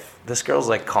 but like if this girl's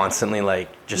like constantly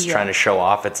like just trying to show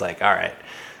off, it's like all right,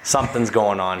 something's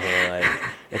going on here. Like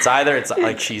it's either it's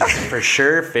like she's for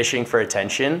sure fishing for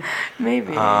attention,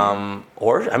 maybe,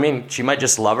 or I mean she might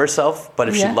just love herself, but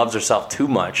if she loves herself too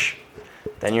much,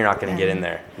 then you're not going to get in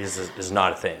there. It's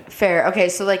not a thing. Fair. Okay,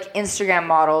 so like Instagram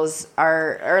models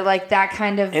are like that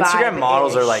kind of vibe-ish. Instagram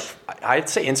models are like, I'd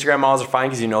say Instagram models are fine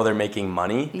because you know they're making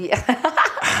money. Yeah.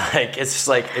 Like it's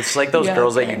like those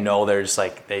girls that you know they're just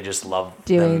like they just love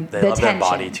doing they love their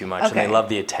body too much and they love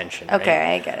the attention. Okay,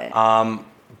 right? I get it.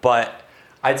 But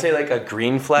I'd say like a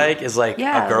green flag is like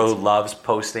a girl who loves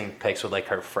posting pics with like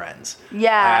her friends.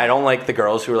 Yeah. I don't like the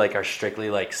girls who are strictly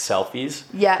like selfies.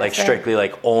 Yeah. Like strictly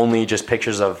like only just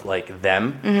pictures of like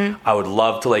them. Mm-hmm. I would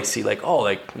love to like see like, oh,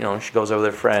 like, you know, she goes over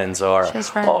with her friends, or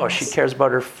oh, she cares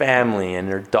about her family and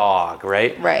her dog,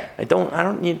 right? Right. I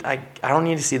don't need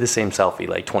to see the same selfie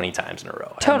like 20 times in a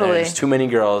row. Totally. And there's too many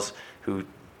girls who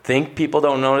think people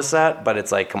don't notice that, but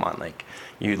it's like, come on, like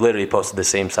you literally posted the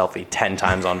same selfie 10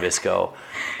 times on VSCO,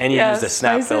 and you used a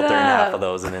snap filter in half of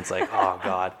those, and it's like, oh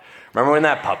god. Remember when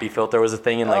that puppy filter was a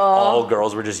thing, and like all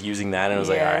girls were just using that, and it was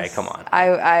like, all right, come on.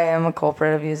 I am a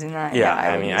culprit of using that. Yeah,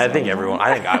 I mean, I think I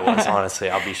was, honestly.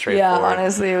 I'll be straightforward. Yeah,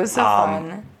 honestly, it was so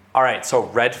fun. All right,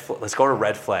 so let's go to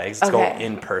red flags. Let's go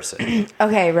in person.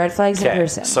 Okay, red flags in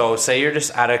person. So say you're just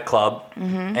at a club,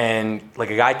 and like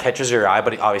a guy catches your eye,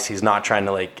 but obviously he's not trying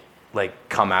to like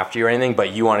come after you or anything,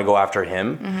 but you want to go after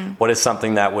him, what is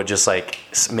something that would just like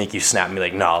make you snap and be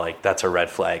like, no, like that's a red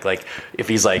flag? Like if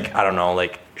he's like, I don't know,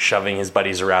 like shoving his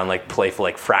buddies around, like playful,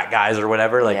 like frat guys or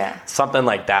whatever, like something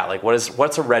like that. Like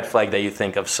what's a red flag that you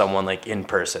think of someone like in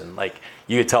person? Like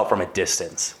you could tell from a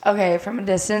distance. Okay, from a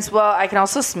distance. Well, I can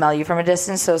also smell you from a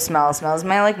distance, so smell is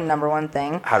my like number one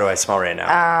thing. How do I smell right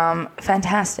now?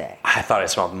 Fantastic. I thought I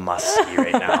smelled musky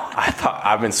right now.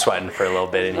 I've been sweating for a little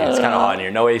bit in here. It's kind of hot in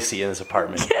here. No AC in this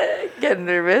apartment. Getting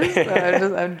nervous.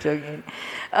 No, I'm joking.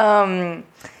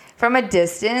 From a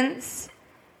distance,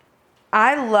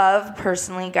 I love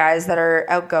personally guys that are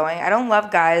outgoing. I don't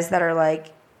love guys that are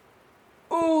like,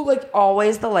 oh, like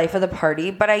always the life of the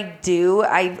party. But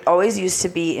I always used to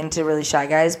be into really shy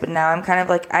guys, but now I'm kind of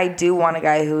like, I do want a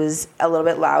guy who is a little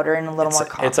bit louder and a little more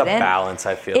confident. It's a balance,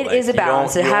 I feel like. It is a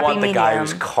balance, you don't happy want the guy medium.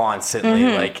 who's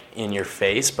constantly like in your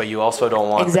face, but you also don't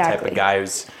want the type of guy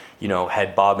who's,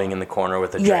 head bobbing in the corner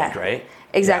with a drink, right?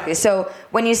 Exactly. Yeah. So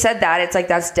when you said that, it's like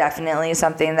that's definitely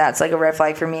something that's like a red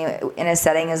flag for me in a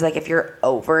setting is like if you're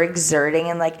overexerting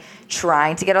and like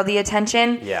trying to get all the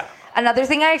attention. Yeah. Another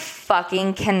thing I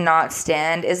fucking cannot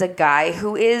stand is a guy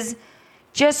who is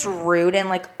just rude and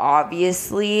like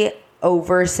obviously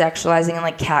over sexualizing and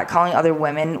like catcalling other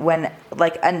women when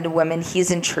like a woman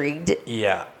he's intrigued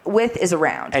with is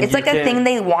around. And it's like a thing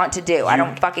they want to do. I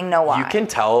don't fucking know why. You can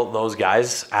tell those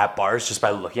guys at bars just by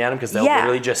looking at them because they'll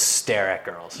literally just stare at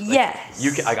girls. Like, yes.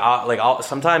 You can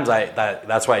sometimes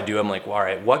that's why I do. I'm like, well, all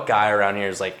right, what guy around here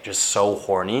is like just so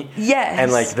horny? Yes.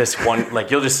 And like this one, like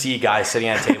you'll just see guys sitting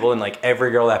at a table and like every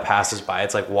girl that passes by,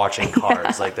 it's like watching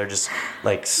cars. Like they're just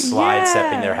like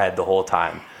sidestepping their head the whole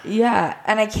time. Yeah,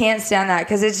 and I can't stand that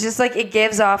because it's just like it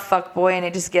gives off fuckboy and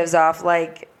it just gives off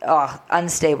like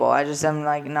unstable. I just am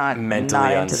like not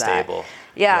mentally not unstable. That.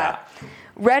 Yeah.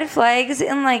 Red flags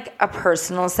in like a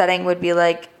personal setting would be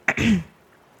like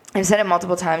I've said it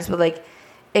multiple times, but like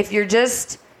if you're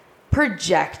just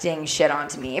projecting shit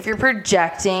onto me, if you're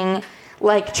projecting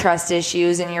like trust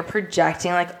issues and you're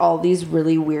projecting like all these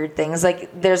really weird things, like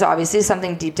there's obviously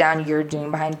something deep down you're doing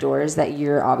behind doors that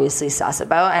you're obviously sus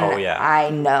about, and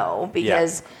I know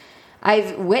because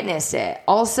I've witnessed it.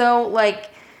 Also,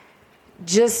 like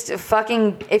just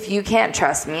fucking, if you can't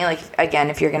trust me, like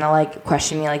again, if you're gonna like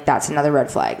question me, like that's another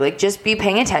red flag. Like just be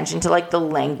paying attention to like the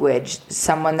language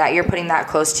someone that you're putting that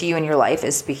close to you in your life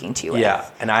is speaking to you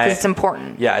with. And it's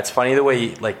important. Yeah, it's funny the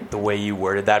way you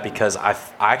worded that because I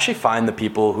actually find the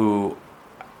people who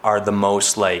are the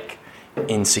most like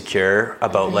insecure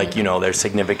about like their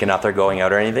significant other going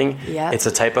out or anything, it's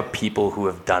the type of people who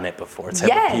have done it before. It's the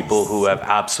type of people who have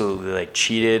absolutely like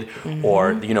cheated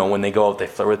or when they go out they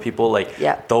flirt with people, like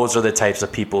those are the types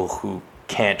of people who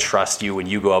can't trust you when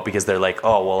you go out because they're like,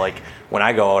 oh well, like when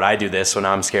I go out I do this, so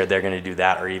now I'm scared they're going to do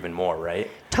that or even more,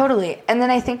 right? Totally. And then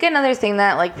I think another thing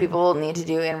that like people need to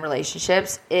do in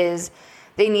relationships is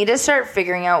they need to start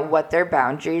figuring out what their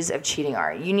boundaries of cheating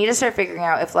are. You need to start figuring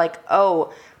out if like,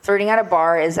 flirting at a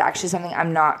bar is actually something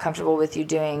I'm not comfortable with you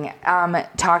doing.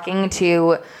 Talking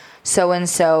to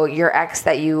so-and-so, your ex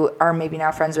that you are maybe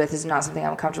now friends with, is not something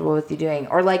I'm comfortable with you doing.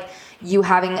 Or like you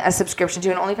having a subscription to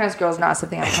an OnlyFans girl is not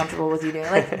something I'm comfortable with you doing.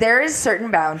 Like there is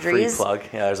certain boundaries. Free plug.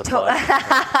 Yeah, there's a plug. Oh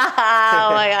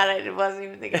my God, I wasn't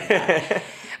even thinking of that.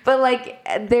 But like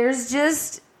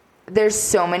there's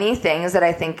so many things that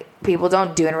I think people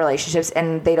don't do in relationships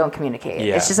and they don't communicate.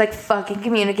 It's just like fucking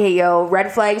communicate, yo.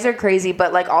 Red flags are crazy,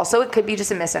 but like also it could be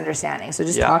just a misunderstanding. So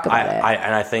just talk about it.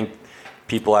 And I think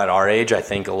people at our age, I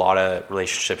think a lot of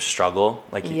relationships struggle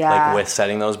like with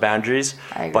setting those boundaries.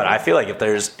 But I feel like if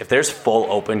there's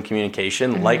full open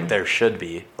communication, like there should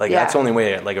be, like that's the only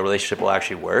way like a relationship will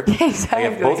actually work. Exactly.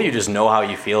 Like if both of you just know how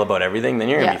you feel about everything, then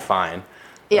you're gonna be fine.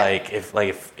 Yeah.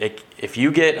 If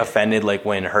you get offended like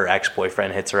when her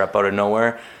ex-boyfriend hits her up out of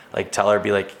nowhere, like tell her,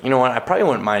 be like, you know what, I probably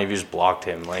wouldn't mind if you just blocked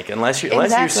him. Like unless you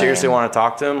seriously want to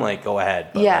talk to him, like go ahead.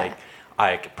 But like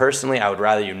I personally I would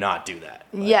rather you not do that.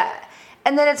 Like,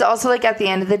 and then it's also like at the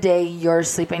end of the day you're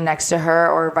sleeping next to her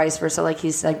or vice versa, like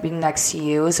he's like being next to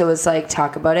you. So it's like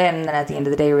talk about it, and then at the end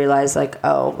of the day you realize like,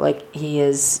 oh, like he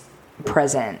is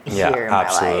present here in my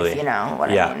life. You know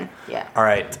what I mean? Yeah. All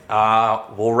right.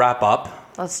 We'll wrap up.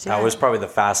 Let's do that. It was probably the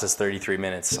fastest 33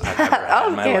 minutes I've ever had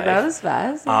in my life. That was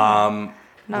fast.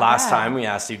 Last time we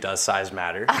asked you, does size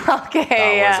matter? Okay,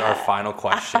 that was our final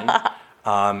question.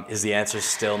 Is the answer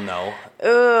still no?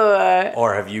 Ooh.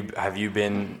 Or have you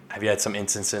had some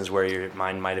instances where your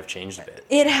mind might have changed a bit?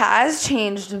 It has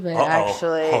changed a bit,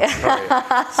 actually.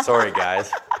 Oh, sorry guys.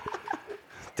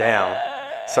 Damn.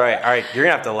 Sorry. All right, you're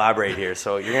gonna have to elaborate here.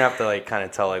 So you're gonna have to like kind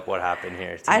of tell like what happened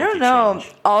here. I don't know.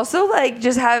 Also, like,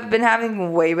 just have been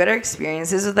having way better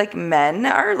experiences with like men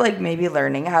are like maybe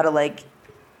learning how to like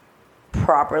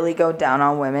properly go down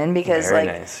on women because Very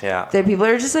like nice, yeah. the people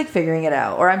are just like figuring it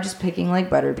out, or I'm just picking like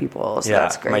better people. So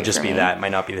that's great. Might just for be me. that.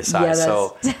 Might not be the size. Yeah,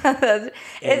 so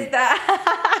it's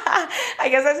that. I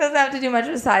guess I doesn't have to do much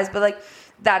with size, but like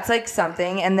that's like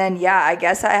something. And then I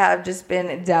guess I have just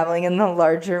been dabbling in the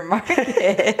larger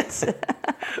market.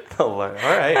 all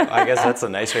right. I guess that's a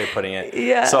nice way of putting it.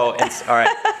 Yeah. So it's all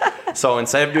right. So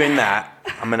instead of doing that,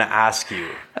 I'm gonna ask you.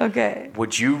 Okay.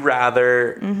 Would you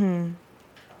rather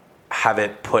have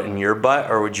it put in your butt,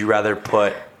 or would you rather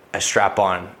put a strap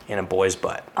on in a boy's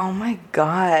butt? Oh my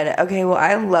god. Okay. Well,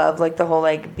 I love like the whole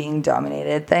like being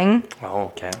dominated thing. Oh,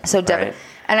 okay. So Right.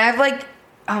 and I've like,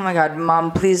 oh my god,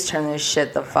 Mom, please turn this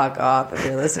shit the fuck off if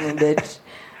you're listening, bitch.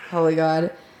 Holy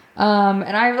god.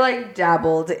 And I've like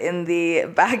dabbled in the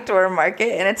backdoor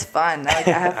market, and it's fun. Like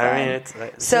I have fun. I mean, it's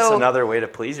just another way to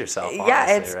please yourself. Yeah,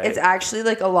 honestly, right? it's actually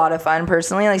like a lot of fun.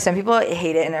 Personally, like some people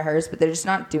hate it and it hurts, but they're just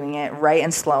not doing it right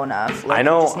and slow enough. Like, I you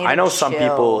know. just need I know to some chill.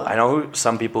 people. I know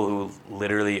some people who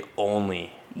literally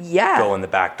only go in the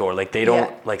back door. Like they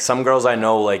don't. Yeah. Like some girls I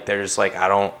know. Like they're just like, I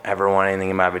don't ever want anything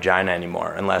in my vagina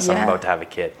anymore unless I'm about to have a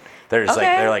kid. They're just like,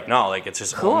 they're like, no, like it's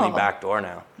just only back door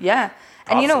now. Yeah, and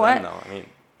Props you know to what? them, though. I mean.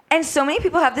 And so many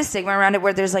people have this stigma around it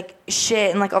where there's like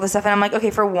shit and like all this stuff. And I'm like,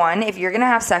 okay, for one, if you're going to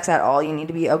have sex at all, you need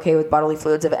to be okay with bodily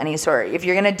fluids of any sort. If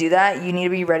you're going to do that, you need to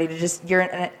be ready to just, you're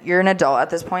an adult at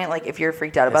this point. Like if you're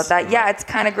freaked out about that, it's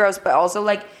kind of gross, but also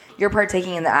like you're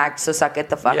partaking in the act. So suck it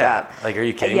the fuck up. Like, are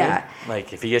you kidding me?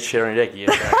 Like if you get shit on your dick, you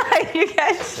get shit on your dick. You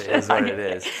guys It is what it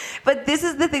is. But this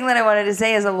is the thing that I wanted to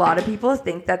say is a lot of people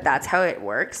think that that's how it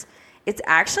works. It's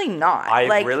actually not.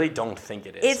 I really don't think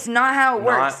it is. It's not how it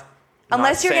works.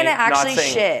 Unless you're going to actually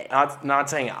shit. Not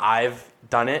saying I've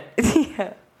done it,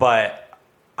 but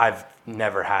I've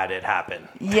never had it happen.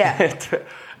 Yeah.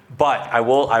 But I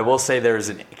will say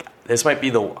this might be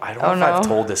I don't know if I've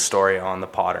told this story on the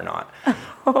pod or not.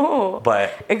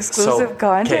 But exclusive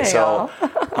content. Okay, so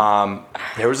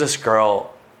there was this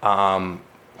girl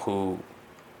who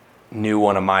knew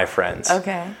one of my friends.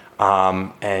 Okay.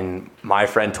 And my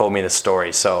friend told me the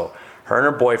story. So her and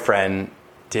her boyfriend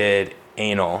did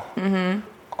anal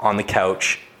on the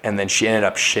couch, and then she ended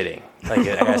up shitting. Like I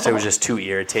guess it was just too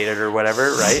irritated or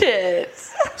whatever, right? Shit.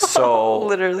 So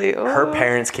literally, her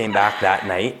parents came back that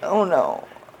night. Oh no.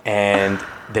 And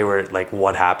they were like,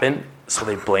 "What happened?" So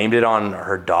they blamed it on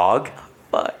her dog.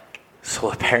 Fuck. So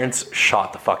the parents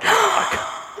shot the fucking dog.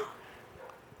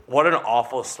 What an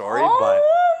awful story, but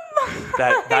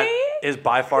that is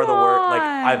by far the worst.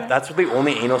 Like that's the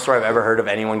only anal story I've ever heard of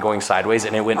anyone going sideways,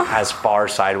 and it went as far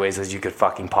sideways as you could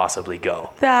fucking possibly go.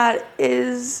 That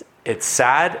is. It's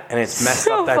sad and it's messed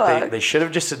up that they should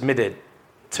have just admitted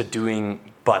to doing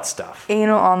butt stuff.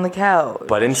 Anal on the couch.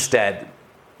 But instead,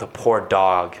 the poor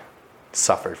dog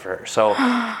suffered for her. So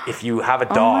if you have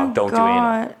a dog, don't do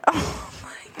anal. Oh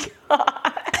my god.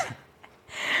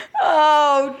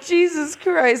 Oh Jesus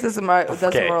Christ! That's the moral of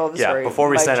the story. Before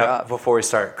we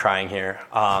start crying here,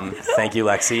 thank you,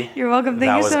 Lexi. You're welcome.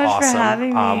 Thank you so much for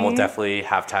having me. We'll definitely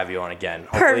have to have you on again.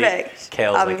 Perfect. Hopefully,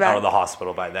 Kale's I'll be out of the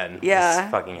hospital by then. Yeah.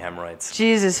 His fucking hemorrhoids.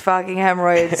 Jesus fucking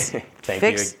hemorrhoids.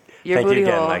 Thank you booty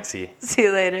again, hole. Lexi. See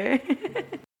you later.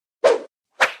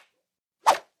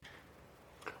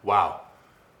 Wow.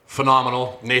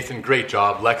 Phenomenal. Nathan, great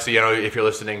job. Lexi, if you're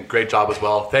listening, great job as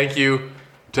well. Thank you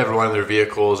to everyone in their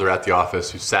vehicles or at the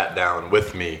office who sat down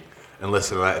with me and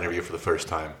listened to that interview for the first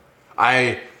time.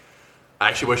 I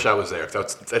actually wish I was there.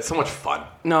 It's so much fun.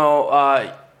 No,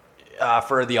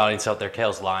 for the audience out there,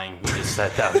 Kale's lying. He just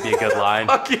said that would be a good line.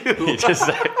 Fuck you.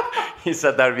 He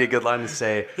said that would be a good line to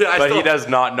say. Yeah, but he does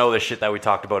not know the shit that we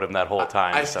talked about him that whole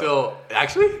time. I still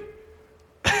haven't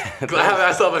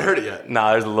heard it yet.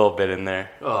 No, there's a little bit in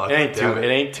there. Oh, it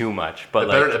ain't too much,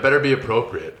 but it better be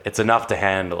appropriate. It's enough to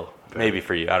handle. Maybe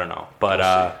for you, I don't know. But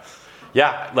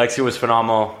Lexi was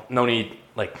phenomenal. No need,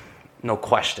 no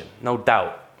question, no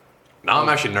doubt. Now I'm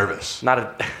actually nervous. Do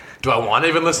I want to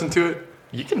even listen to it?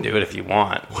 You can do it if you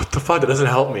want. What the fuck? That doesn't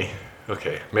help me.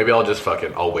 Okay, maybe I'll just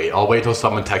I'll wait. I'll wait till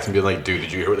someone texts me and be like, dude,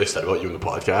 did you hear what they said about you in the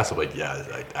podcast? I'm like, yeah,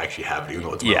 I actually have. Even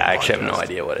though it's I actually have no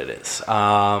idea what it is.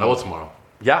 I will tomorrow.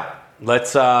 Yeah,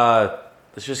 let's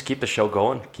just keep the show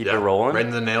going. Keep it rolling. Right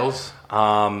in the nails.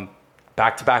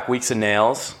 Back-to-back weeks of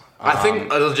nails. I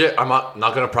think legit. I'm not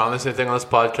going to promise anything on this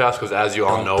podcast because, as you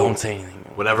all know, don't say anything.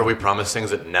 Whenever we promise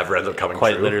things, it never ends up coming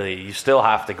Quite true. literally, you still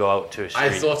have to go out to a street.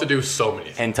 I still have to do so many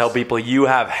things. And tell people you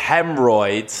have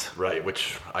hemorrhoids. Right,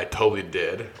 which I totally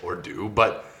did or do,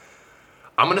 but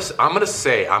I'm gonna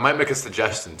say I might make a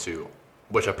suggestion too,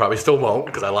 which I probably still won't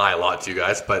because I lie a lot to you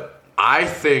guys. But I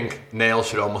think nails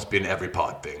should almost be an every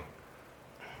pod thing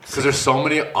because there's so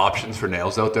many options for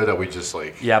nails out there that we just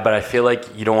like. Yeah, but I feel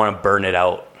like you don't want to burn it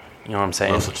out. You know what I'm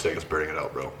saying? No such thing as burning it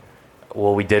out, bro.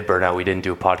 Well, we did burn out. We didn't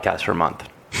do a podcast for a month.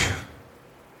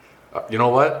 You know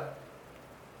what?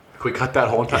 Can we cut that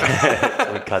whole time?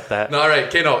 We cut that. No, all right,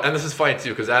 okay, no, and this is fine too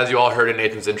because as you all heard in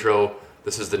Nathan's intro,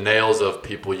 this is the nails of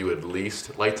people you would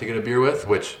least like to get a beer with,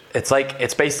 which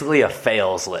It's basically a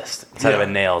fails list instead of a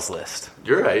nails list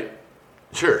you're right.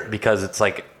 Sure. because it's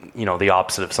like, you know, the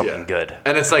opposite of something good.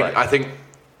 And it's like, But- I think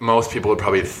most people would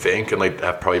probably think and like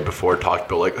have probably before talked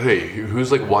about like, hey,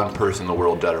 who's like one person in the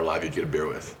world dead or alive you'd get a beer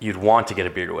with? You'd want to get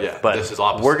a beer with. Yeah, but this is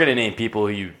opposite. we're going to name people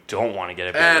who you don't want to get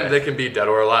a beer And with. they can be dead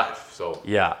or alive. So,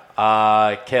 Yeah.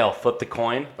 Kale, flip the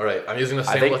coin. all right, I'm using the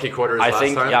same lucky quarter as I last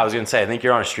think, time. yeah, I was going to say, I think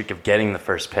you're on a streak of getting the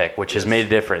first pick, which has made a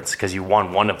difference because you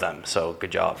won one of them. So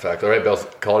good job. Fact. All right, Bill,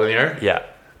 call it in the air. Yeah.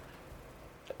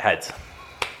 Heads.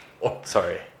 Oh,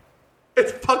 Sorry.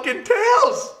 it's fucking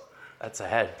tails. That's a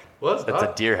head. What's That's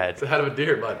that? a deer head. It's the head of a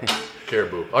deer, bud.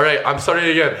 Caribou. All right, I'm starting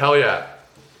again. Hell yeah.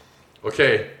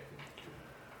 Okay.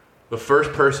 The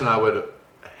first person I would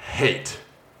hate,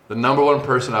 the number one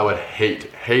person I would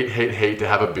hate to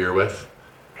have a beer with,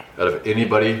 out of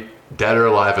anybody, dead or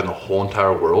alive in the whole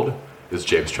entire world, is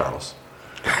James Charles.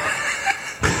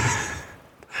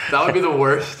 That would be the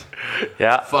worst.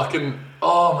 Yeah. Fucking,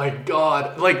 oh my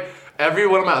God. Like, every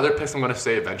one of my other picks I'm going to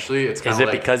say eventually, it's kind Is of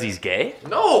it like, because he's gay?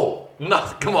 No,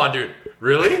 come on, dude.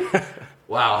 Really?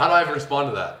 Wow, how do I even respond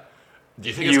to that? Do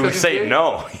you think it's You 'cause he's say gay?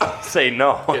 no. You say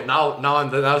no. Yeah, now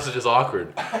this is just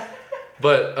awkward.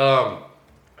 But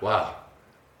wow,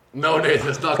 no, Nathan,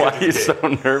 it's not. 'cause Why are you he's so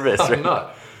gay. nervous? I'm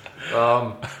not.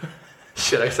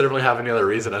 Shit, I didn't really have any other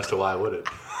reason as to why I wouldn't.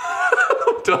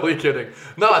 I'm totally kidding.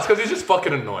 No, it's because he's just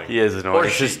fucking annoying. He is annoying. Or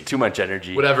It's she. just too much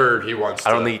energy. Whatever he wants.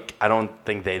 I don't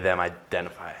think they them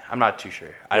identify. I'm not too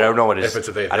sure. I don't know what if it's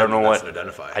a they, I don't them, know that's what an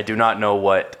identify. I do not know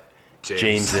what James.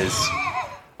 James's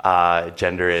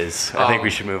gender is. I think we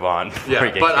should move on. before we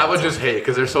Yeah, get but I would canceled. just hate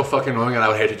because they're so fucking annoying, and I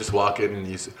would hate to just walk in and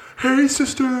use, "Hey,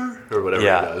 sister," or whatever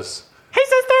Yeah. he does. Hey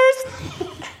sisters.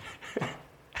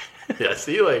 Yeah,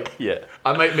 see, like, Yeah.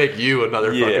 I might make you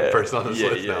another Yeah. fucking person on this Yeah,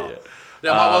 list yeah, now. yeah.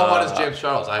 Yeah, my one one is James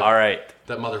Charles. All right.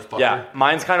 That motherfucker. Yeah,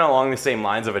 mine's kind of along the same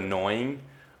lines of annoying.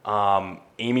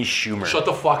 Amy Schumer. Shut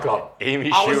the fuck up.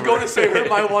 Amy I was Schumer. going to say her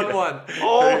my 1-1.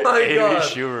 Oh my Amy god.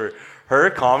 Schumer. Her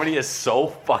comedy is so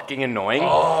fucking annoying.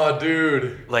 Oh,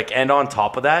 dude. Like, and on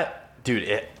top of that,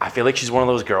 dude, I feel like she's one of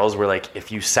those girls where, like,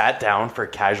 if you sat down for a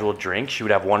casual drink, she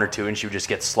would have one or two and she would just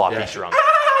get sloppy Yeah. drunk.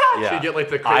 She'd get, like,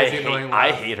 the crazy annoying I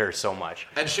laugh. hate her so much.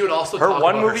 And she would also Her talk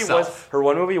one about movie herself. her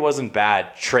one movie wasn't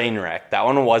bad. Trainwreck. That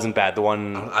one wasn't bad. The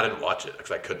one I didn't watch it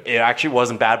because I couldn't. it actually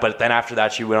wasn't bad. But then after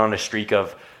that, she went on a streak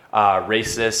of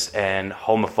racist and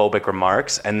homophobic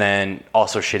remarks, and then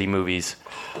also shitty movies,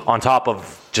 on top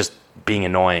of just being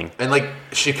annoying. And like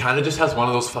she kind of just has one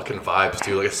of those fucking vibes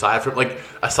too. Like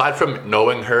aside from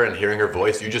knowing her and hearing her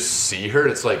voice, you just see her.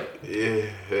 And it's like,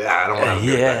 I don't want to.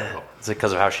 Yeah, is it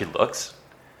because of how she looks?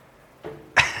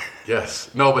 Yes.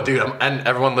 No, but dude, and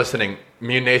everyone listening,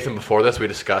 me and Nathan before this, we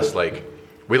discussed like,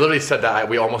 we literally said that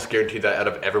we almost guaranteed that out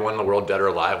of everyone in the world, dead or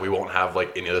alive, we won't have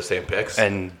like any of the same picks.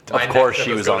 And My of course next she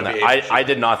pick was gonna on there. be Amy I Schumer.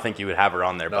 did not think you would have her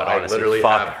on there, No, but I honestly, literally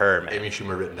fuck have her, man. Amy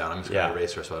Schumer written down. I'm just gonna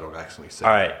erase her so I don't accidentally say.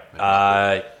 All it.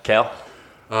 right, Kale.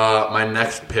 My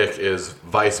next pick is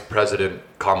Vice President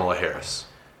Kamala Harris.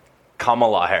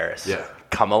 Kamala Harris. Yeah.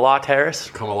 Kamala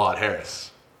Harris. Kamala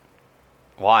Harris.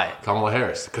 Why? Kamala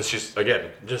Harris, because she's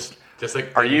again just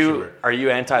like. Are Amy you Schumer. are you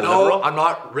anti-liberal? No, I'm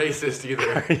not racist either.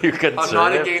 Are you conservative? I'm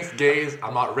not against gays.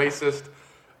 I'm not racist.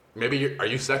 Maybe are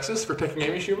you sexist for picking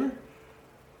Amy Schumer?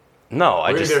 No, We're I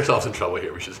gonna just get ourselves in trouble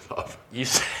here. We should stop. you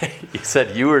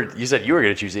said you were going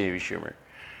to choose Amy Schumer.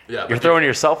 Yeah, You're throwing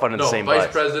yourself under the same Vice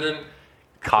bus. President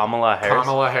Kamala Harris.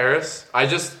 Kamala Harris.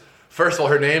 First of all,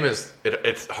 her name is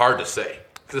it's hard to say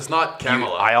because it's not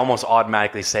Kamala. I almost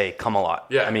automatically say Kamala.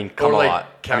 Yeah, I mean or Kamala.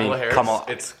 like Kamala Harris. Kamala.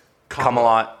 It's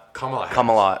Kamala. Kamala. Harris.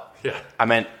 Kamala. Yeah, I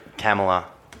meant Kamala.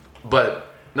 but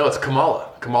no, it's Kamala.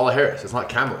 Kamala Harris. It's not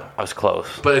Kamala. I was close.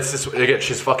 But it's just again,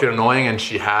 she's fucking annoying, and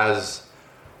she has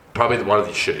probably one of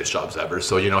the shittiest jobs ever.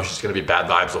 So she's gonna be bad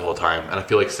vibes the whole time. And I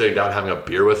feel like sitting down and having a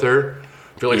beer with her.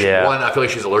 I feel like I feel like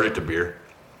she's allergic to beer.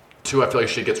 2, I feel like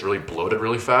she gets really bloated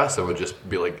really fast and would just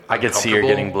be like. I could see her uncomfortable.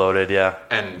 getting bloated. Yeah.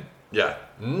 And yeah,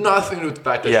 nothing to do with the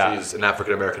fact that Yeah. she's an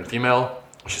African American female.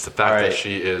 It's just the fact All right. that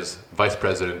she is Vice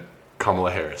President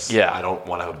Kamala Harris. Yeah. I don't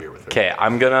want to have a beer with her. Okay,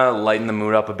 I'm gonna lighten the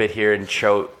mood up a bit here and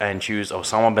choose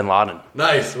Osama bin Laden.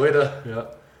 Nice way to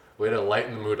Way to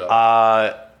lighten the mood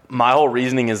up. My whole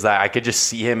reasoning is that I could just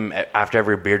see him after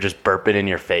every beer just burping in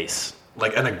your face.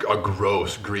 Like, and a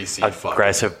gross, greasy,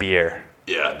 Aggressive beer.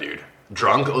 Yeah, dude.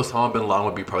 Drunk Osama bin Laden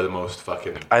would be probably the most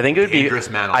fucking I think it would dangerous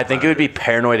be, man on I the think it would be planet.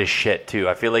 paranoid as shit, too.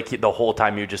 I feel like the whole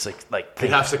time you would just, like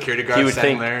He'd have security guards he would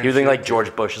standing think, there. He would think, like,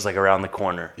 George Bush is, like, around the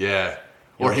corner. Yeah.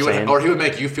 You know Or he what I'm would, saying? or he would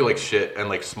make you feel like shit and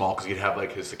like small because he'd have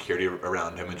like his security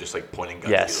around him and just like pointing guns at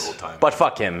you the Yes. whole time. But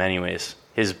fuck him, anyways.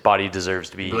 His body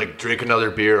deserves to be Be like, drink another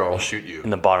beer or I'll shoot you.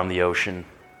 in the bottom of the ocean.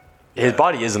 His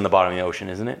body is in the bottom of the ocean,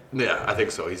 isn't it? Yeah, I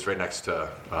think so. He's right next to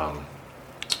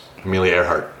Amelia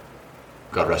Earhart.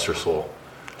 God rest her soul.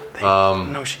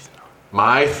 No, she's not.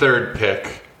 My third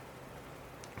pick,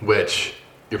 which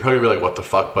you're probably gonna be like, what the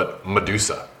fuck, but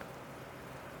Medusa.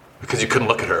 Because you couldn't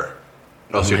look at her.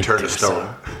 Or else you'd turn to Medusa.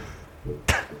 stone.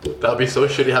 That would be so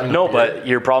shitty having No, a beer. but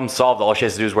your problem solved. All she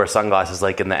has to do is wear sunglasses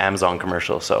like in the Amazon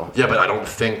commercial, so. Yeah, but I don't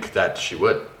think that she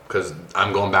would. Because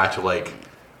I'm going back to like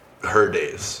her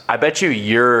days. I bet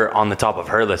you're on the top of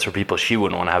her list for people she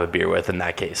wouldn't want to have a beer with in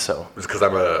that case, so. It's because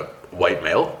I'm a white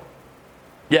male?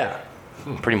 Yeah,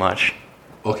 pretty much.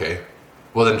 Okay.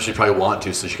 Well, then she'd probably want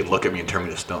to so she could look at me and turn me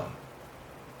to stone.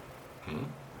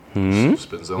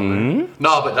 Spin zone there.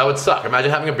 No, but that would suck. Imagine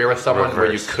having a beer with someone where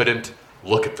you Reverse. couldn't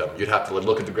look at them. You'd have to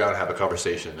look at the ground and have a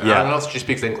conversation. And Yeah. I don't know if she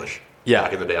speaks English. Yeah.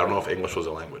 Back in the day. I don't know if English was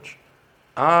a language.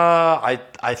 I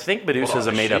think Medusa's Hold a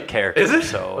on, made-up she- character. Is it?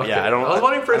 So, Okay. yeah, I don't... I was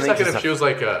wondering for a I think second she's if she was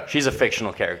like a... She's a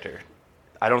fictional character.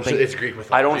 I don't think... It's Greek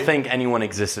mythology. I don't think anyone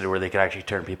existed where they could actually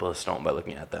turn people to stone by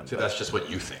looking at them. See, that's just what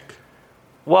you think.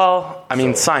 Well, I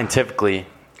mean, So- scientifically...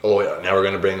 Oh, yeah. Now we're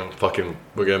going to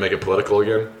we're going to make it political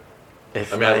again?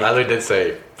 If I mean, I literally did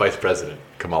say Vice President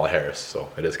Kamala Harris, so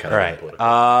it is kind of All right.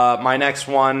 political. My next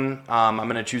one, I'm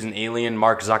going to choose an alien,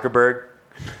 Mark Zuckerberg.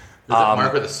 Is it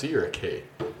Mark with a C or a K?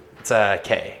 It's a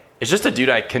K. It's just a dude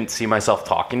I couldn't see myself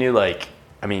talking to. Like,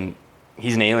 I mean,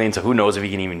 he's an alien, so who knows if he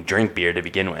can even drink beer to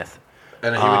begin with.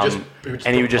 And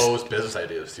he would just propose business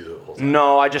ideas to you the whole time.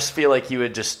 No, I just feel like he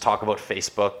would just talk about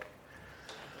Facebook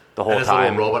the whole And his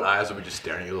time. little robot eyes would be just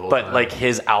staring at you the whole But time. like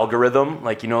his algorithm,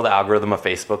 like, you know, the algorithm of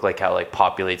Facebook, like how like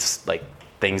populates like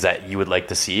things that you would like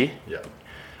to see. Yeah.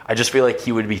 I just feel like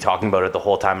he would be talking about it the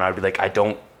whole time, and I'd be like, I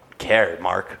don't care,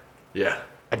 Mark. Yeah.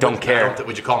 I don't care.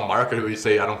 Would you call him Mark, or would you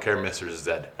say, I don't care, Mr.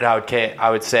 Zed? And I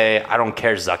would say, I don't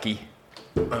care, Zucky.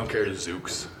 I don't care,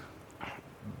 Zooks.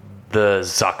 The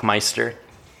Zuckmeister.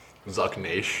 Zuck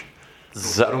Nash.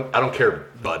 Zuck I don't care,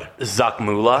 Bud.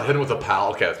 Mula. Hit him with a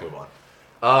pal. Okay, let's move on.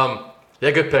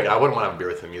 Yeah, good pick. I wouldn't want to have a beer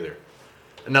with him either.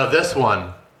 Now this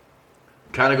one,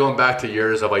 kind of going back to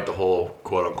yours of like the whole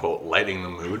quote unquote lighting the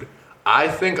mood. I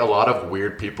think a lot of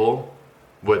weird people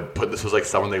would put this as like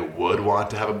someone they would want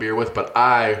to have a beer with, but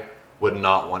I would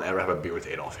not want to ever have a beer with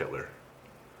Adolf Hitler.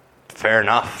 Fair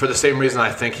enough. For the same reason,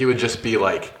 I think he would just be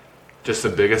like, just the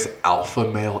biggest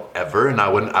alpha male ever, and I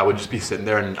would just be sitting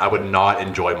there and I would not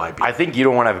enjoy my beer. I think you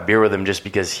don't want to have a beer with him just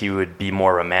because he would be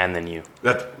more of a man than you.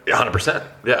 That 100%.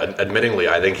 Yeah, admittingly,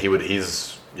 I think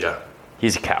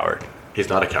He's a coward. he's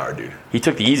not a coward, dude. He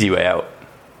took the easy way out.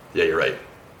 Yeah, you're right.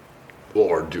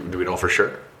 Or do we know for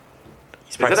sure?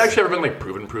 He's Has that actually ever been like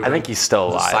proven? I think he's still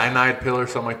Was it alive. cyanide pill or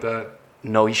something like that.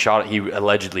 No, he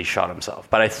allegedly shot himself.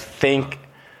 But I think,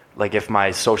 like, if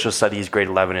my social studies grade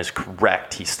 11 is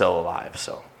correct, he's still alive.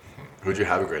 So Who'd you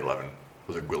have in grade 11?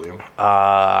 Was it William?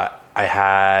 I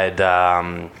had I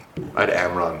had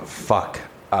Amron.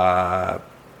 I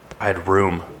had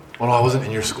Room. Oh no, I wasn't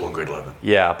in your school in grade 11.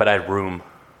 Yeah, but I had Room.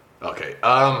 Okay.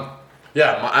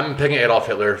 Yeah, I'm picking Adolf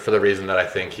Hitler for the reason that I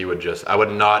think he would I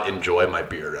would not enjoy my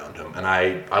beer around him. And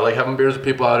I like having beers with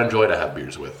people I would enjoy to have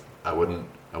beers with. I wouldn't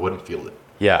feel it. I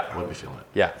Yeah, wouldn't be feeling it.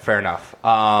 yeah, fair enough.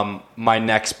 My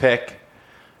next pick,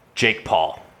 Jake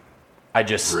Paul.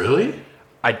 Really?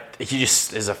 He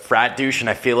just is a frat douche, and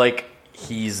I feel like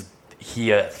he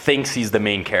thinks he's the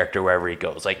main character wherever he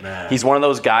goes. Like, Man. he's one of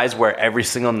those guys where every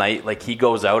single night, like, he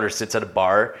goes out or sits at a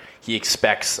bar, he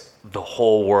expects the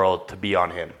whole world to be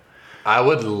on him. I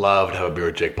would love to have a beer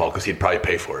with Jake Paul because he'd probably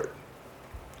pay for it.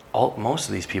 Most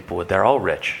of these people would. They're all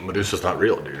rich. Medusa's not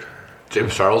real, dude.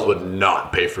 James Charles would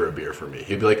not pay for a beer for me.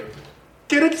 He'd be like,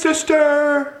 "Get it,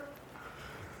 sister."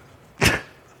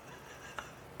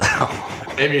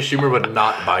 Amy Schumer would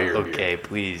not buy your beer. Okay,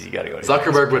 please, you gotta go.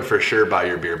 Zuckerberg would for sure buy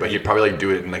your beer, but he'd probably like do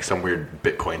it in like some weird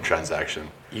Bitcoin transaction.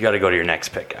 You gotta go to your next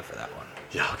pick after that one.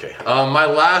 Yeah, okay. My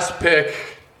last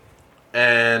pick,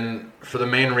 and for the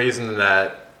main reason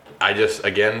that I just,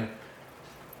 again,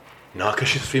 not because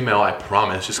she's female, I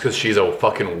promise, just because she's a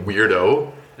fucking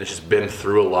weirdo and she's been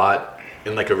through a lot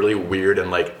in like a really weird and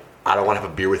like, I don't want to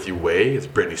have a beer with you way, it's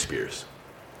Britney Spears.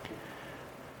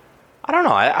 I don't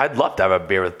know. I'd love to have a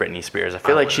beer with Britney Spears. I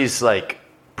feel like she's like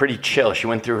pretty chill. She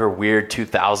went through her weird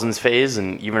 2000s phase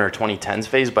and even her 2010s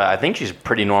phase, but I think she's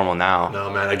pretty normal now. No,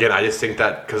 man. Again, I just think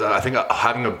that because I think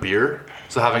having a beer,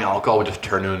 so having alcohol would just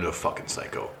turn her into a fucking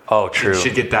psycho. Oh, true.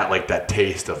 She'd get that like that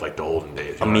taste of like the olden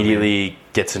days. You know Immediately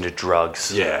gets into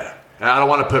drugs. Yeah. And I don't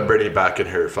want to put Britney back in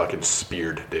her fucking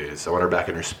speared days. I want her back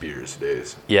in her Spears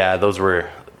days. Yeah, those were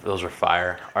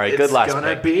fire. All right, good last pick. It's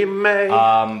gonna be May.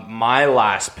 My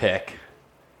last pick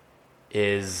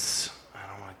is, I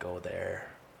don't want to go there.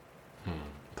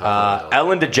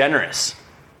 Ellen DeGeneres.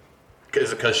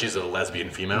 Is it because she's a lesbian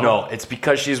female? No, it's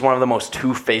because she's one of the most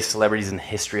two-faced celebrities in the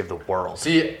history of the world.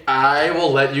 See, I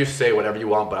will let you say whatever you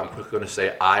want, but I'm quickly going to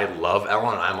say I love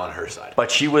Ellen and I'm on her side. But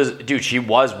she was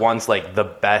once like the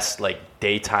best like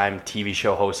daytime TV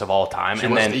show host of all time. She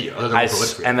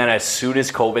was And then as soon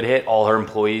as COVID hit, all her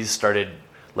employees started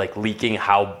like leaking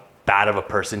how bad of a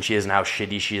person she is and how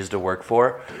shitty she is to work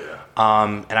for. Yeah.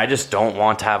 And I just don't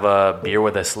want to have a beer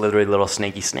with a slithery little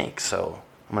snaky snake, so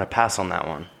I'm going to pass on that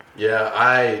one. Yeah,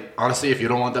 I honestly, if you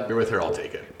don't want that beer with her, I'll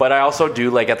take it. But I also do,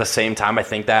 like, at the same time, I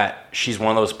think that she's one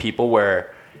of those people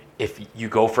where if you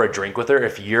go for a drink with her,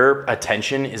 if your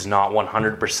attention is not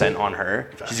 100% on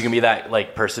her, she's going to be that,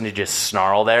 like, person to just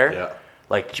snarl there. Yeah.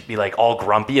 Like, be, like, all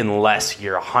grumpy unless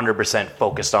you're 100%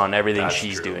 focused on everything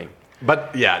she's doing.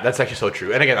 But, yeah, that's actually so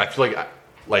true. And again, I feel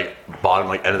like bottom,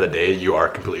 like, end of the day, you are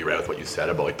completely right with what you said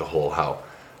about, like, the whole how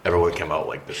everyone came out,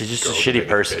 like, this She's just a girl's shitty biggest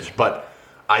person. bitch. But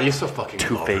I used to fucking love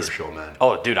her Two-faced show, man.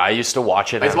 Oh, dude, I used to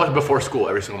watch it. I used to watch it before school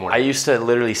every single I morning. used to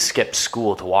literally skip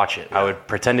school to watch it. I would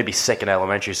pretend to be sick in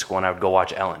elementary school and I would go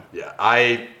watch Ellen. Yeah,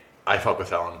 I fuck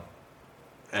with Ellen.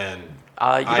 And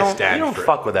You don't for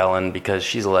fuck with Ellen because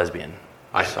she's a lesbian.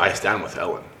 I stand with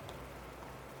Ellen.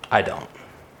 I don't.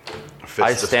 Fitz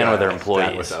I the stand guy. with her I stand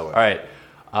employees. with Ellen. All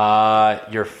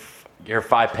right. Your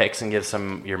 5 picks and give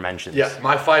some your mentions. Yeah,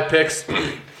 my 5 picks.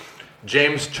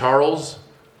 James Charles,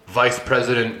 Vice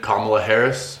President Kamala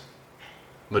Harris,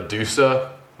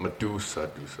 Medusa,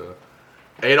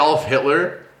 Adolf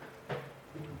Hitler,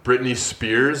 Britney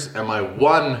Spears, and my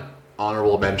one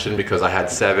honorable mention, because I had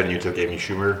 7, you took Amy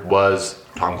Schumer, was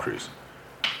Tom Cruise.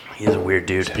 He's a weird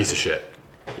dude. Piece of shit.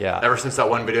 Yeah. Ever since that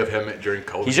one video of him during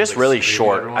COVID. He's just like, really screaming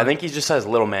short. at everyone. I think he just has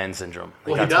little man syndrome.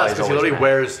 Well, Like, he that's why does, he's because he always literally mad.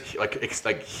 wears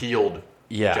like heeled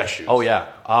dress shoes. Oh, yeah.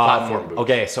 Platform boots.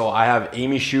 Okay, so I have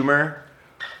Amy Schumer,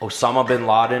 Osama bin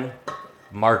Laden,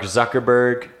 Mark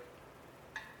Zuckerberg,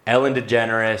 Ellen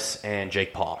DeGeneres, and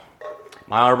Jake Paul.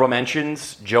 My honorable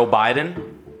mentions, Joe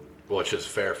Biden, Well, it's just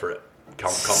fair for it.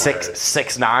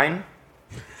 6'9",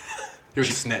 He was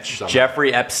a snitch. Somehow.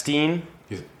 Jeffrey Epstein,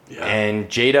 Yeah. and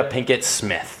Jada Pinkett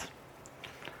Smith.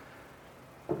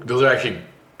 Those are actually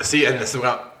and this is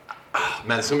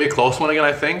gonna be a close one again.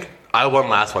 I think I won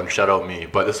last one. Shout out me,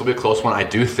 but this will be a close one. I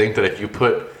do think that if you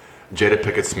put Jada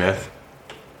Pinkett Smith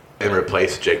and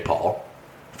replace Jake Paul,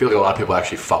 I feel like a lot of people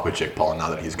actually fuck with Jake Paul now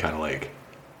that he's kind of like.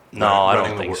 No, I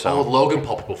running don't the think world. so. Oh, Logan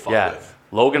Paul people fuck Yeah, with.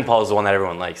 Logan Paul is the one that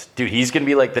everyone likes. Dude, he's gonna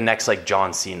be like the next like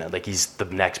John Cena. Like he's the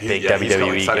next big He's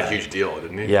WWE signed guy. a huge deal,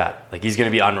 didn't he? Yeah, like he's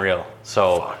gonna be unreal.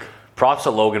 So Fuck. props to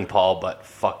Logan Paul, but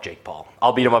fuck Jake Paul.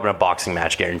 I'll beat him up in a boxing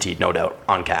match, guaranteed, no doubt,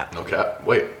 on cap. No cap.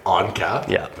 Wait, on cap?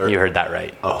 Yeah, Or- you heard that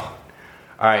right. Oh,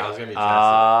 All right. I was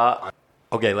gonna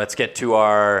be Okay, let's get to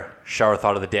our shower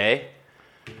thought of the day.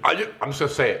 I'm just gonna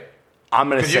say it. I'm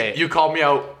gonna 'Cause say you called me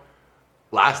out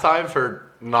last time for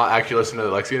not actually listening to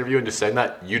the Lexi interview and just saying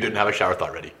that you didn't have a shower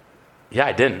thought ready. yeah,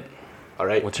 I didn't. All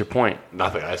right. What's your point?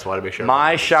 Nothing. I just wanted to make sure.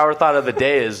 My shower thought of the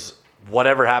day is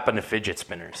whatever happened to fidget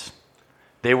spinners.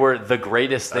 They were the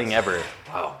greatest thing ever.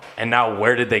 Wow. And now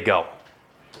where did they go?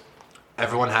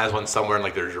 Everyone has one somewhere in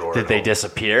like their drawer. Did at they home.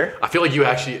 disappear? I feel like you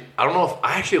actually. I don't know if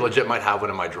I actually legit might have one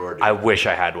in my drawer. Dude. I wish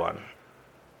I had one.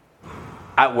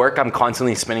 At work, I'm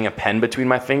constantly spinning a pen between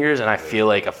my fingers, and I feel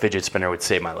like a fidget spinner would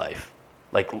save my life.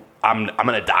 Like, I'm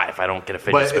gonna die if I don't get a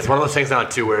fidget But spinner. it's one of those things now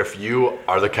too, where if you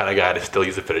are the kind of guy to still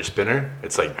use a fidget spinner,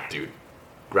 it's like, dude,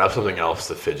 grab something else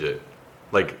to fidget.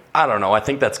 Like, I don't know. I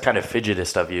think that's kind of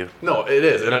fidgetist of you. no, it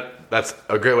is, and that's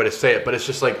a great way to say it. But it's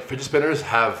just like fidget spinners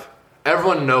have.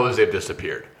 Everyone knows they've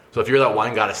disappeared. So if you're that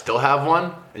one guy to still have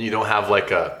one, and you don't have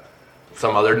like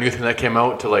some other new thing that came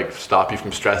out to like stop you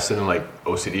from stressing and like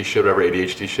OCD shit, whatever,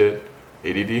 ADHD shit,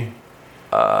 ADD.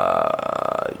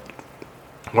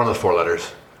 One of the 4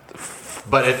 letters.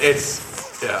 But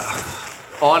it's yeah.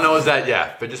 All I know is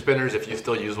that fidget spinners. If you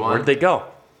still use one, Where'd they go?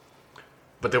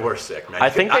 but they were sick, man. I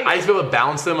think I used to be able to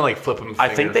balance them and like flip them. I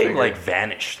think they like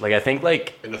vanished. Like I think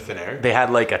like into thin air. they had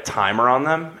like a timer on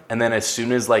them, and then as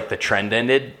soon as like the trend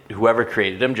ended, whoever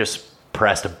created them just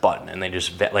pressed a button, and they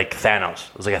just like Thanos.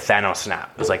 It was like a Thanos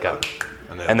snap. It was like a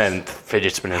And then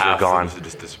fidget spinners were half gone. of them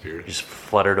just disappeared. Just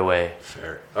fluttered away.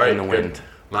 Fair. All right, in the wind. good.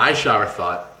 My shower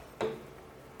thought,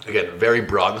 again, very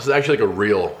broad. This is actually like a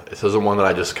real, this isn't one that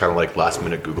I just kind of like last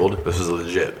minute Googled. This is a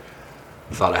legit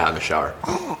thought I had in the shower.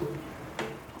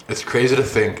 It's crazy to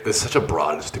think, it's such a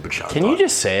broad and stupid shower Can thought. you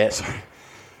just say it? Sorry.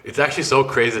 It's actually so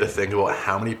crazy to think about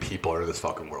how many people are in this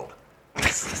fucking world.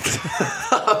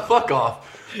 Fuck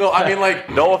off. No, I mean like...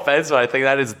 No offense, but I think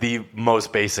that is the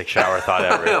most basic shower thought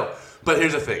I ever. know. But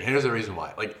here's the thing. Here's the reason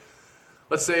why. Like,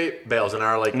 let's say Bales and I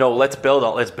are like... No, let's build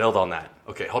on that.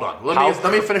 Okay, hold on.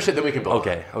 Let me finish it, then we can build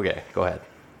on it. Okay, go ahead.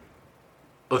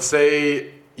 Let's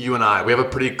say you and I, we have a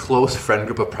pretty close friend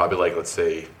group of probably like, let's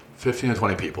say, 15 to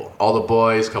 20 people. All the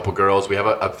boys, couple girls. We have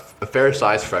a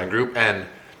fair-sized friend group, and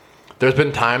there's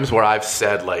been times where I've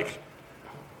said, like,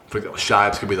 for example,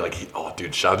 Shibes could be like, oh,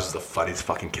 dude, Shibes is the funniest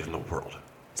fucking kid in the world.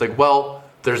 It's like, well,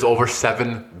 there's over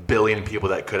 7 billion people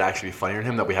that could actually be funnier than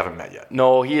him that we haven't met yet.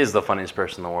 No, he is the funniest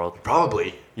person in the world.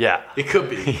 Probably. Yeah. It could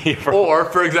be. Or,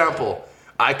 for example,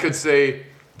 I could say,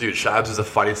 dude, Shibes is the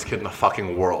funniest kid in the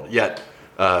fucking world. Yet,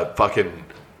 fucking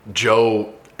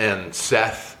Joe and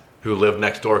Seth, who live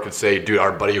next door, could say, dude,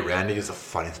 our buddy Randy is the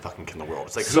funniest fucking kid in the world.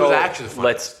 It's like, So who's actually the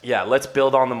funniest? let's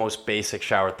build on the most basic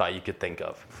shower thought you could think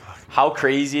of. How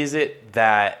crazy is it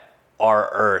that our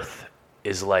Earth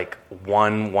is like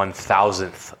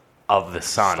 1/1000th of the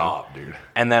sun? Stop, dude.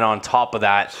 And then on top of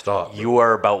that, Stop. you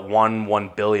are about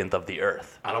 1/1000th of the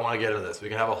Earth. I don't want to get into this. We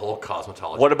can have a whole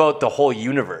cosmetology. What about the whole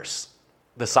universe?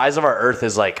 The size of our Earth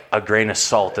is like a grain of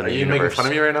salt in Are the you universe. making fun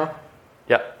of me right now?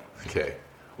 Yep. Okay.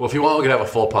 Well, if you want, we could have a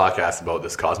full podcast about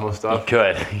this Cosmos stuff. You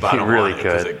could. But I You don't really want it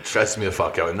because could. it stresses me the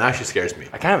fuck out, and it actually scares me.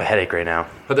 I kind of have a headache right now.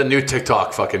 But the new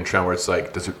TikTok fucking trend where it's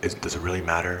like, does it really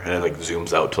matter? And it like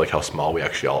zooms out to like how small we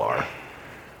actually all are.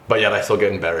 But yet I still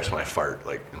get embarrassed when I fart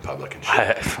like in public and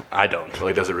shit. I don't. So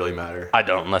like, does it really matter? I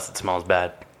don't unless it smells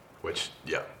bad. Which,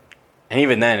 yeah. And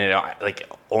even then, like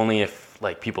only if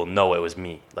like people know it was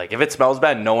me. Like if it smells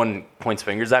bad, no one points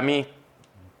fingers at me.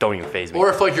 Don't even faze me. Or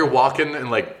if like you're walking and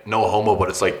like no homo, but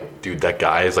it's like, dude, that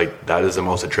guy is like, that is the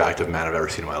most attractive man I've ever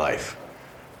seen in my life.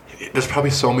 There's probably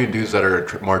so many dudes that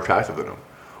are more attractive than him.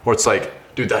 Or it's like,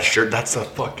 dude, that shirt, that's the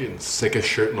fucking sickest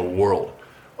shirt in the world.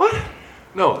 What?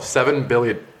 No, 7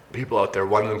 billion people out there.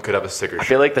 One of them could have a sicker I shirt.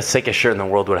 feel like the sickest shirt in the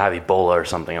world would have Ebola or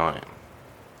something on it.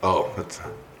 Oh, that's...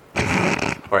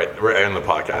 All right, we're ending the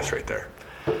podcast right there.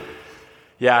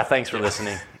 Yeah, thanks for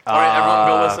listening. All right, everyone,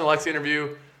 go listen to Lexi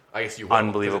interview. I guess you will.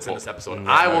 Unbelievable. It's in this episode. Mm,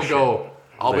 I no will shit. go.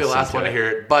 I'll be the Listen last to one to it. hear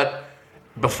it. But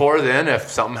before then, if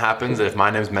something happens, if my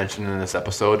name's mentioned in this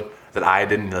episode that I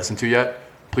didn't listen to yet,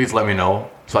 please let me know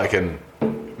so I can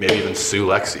maybe even sue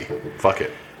Lexi. Fuck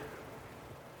it.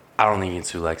 I don't think you can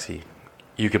sue Lexi.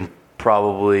 You can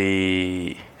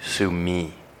probably sue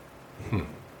me.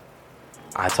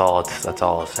 That's all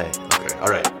I'll say. Okay. All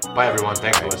right. Bye, everyone.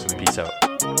 Thanks for listening. Peace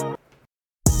out.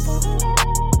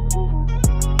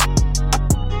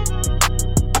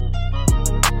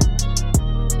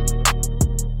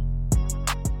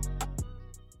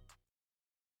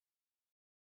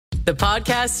 The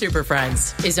Podcast Super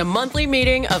Friends is a monthly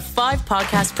meeting of 5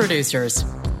 podcast producers.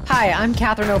 Hi, I'm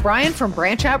Katherine O'Brien from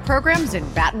Branch Out Programs in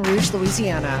Baton Rouge,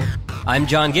 Louisiana. I'm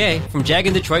John Gay from Jag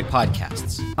and Detroit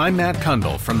Podcasts. I'm Matt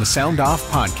Kundle from the Sound Off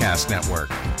Podcast Network.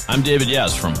 I'm David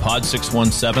Yaz from Pod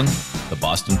 617, the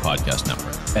Boston Podcast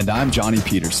Network. And I'm Johnny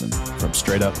Peterson from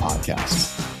Straight Up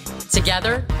Podcasts.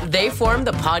 Together, they form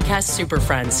the Podcast Super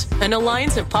Friends, an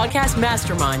alliance of podcast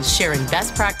masterminds sharing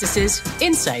best practices,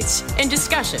 insights, and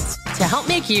discussions to help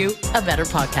make you a better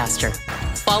podcaster.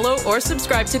 Follow or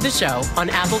subscribe to the show on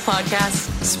Apple Podcasts,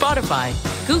 Spotify,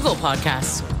 Google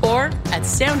Podcasts, or at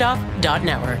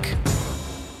soundoff.network.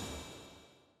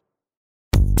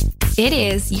 It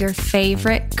is your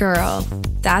favorite girl.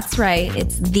 That's right,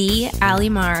 it's the Allie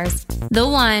Mars, the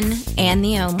one and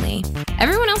the only.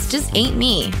 Everyone else just ain't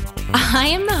me. I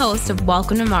am the host of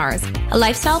Welcome to Mars, a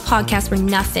lifestyle podcast where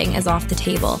nothing is off the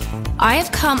table. I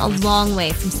have come a long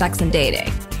way from sex and dating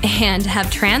and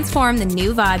have transformed the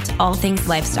new vibe to all things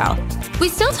lifestyle. We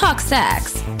still talk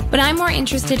sex, but I'm more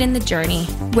interested in the journey,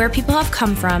 where people have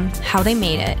come from, how they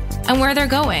made it, and where they're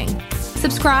going.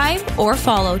 Subscribe or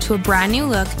follow to a brand new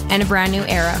look and a brand new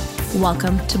era.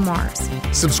 Welcome to Mars.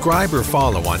 Subscribe or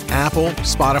follow on Apple,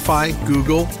 Spotify,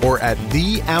 Google, or at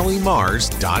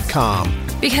thealliemars.com.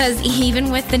 Because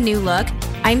even with the new look,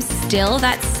 I'm still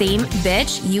that same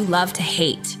bitch you love to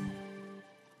hate.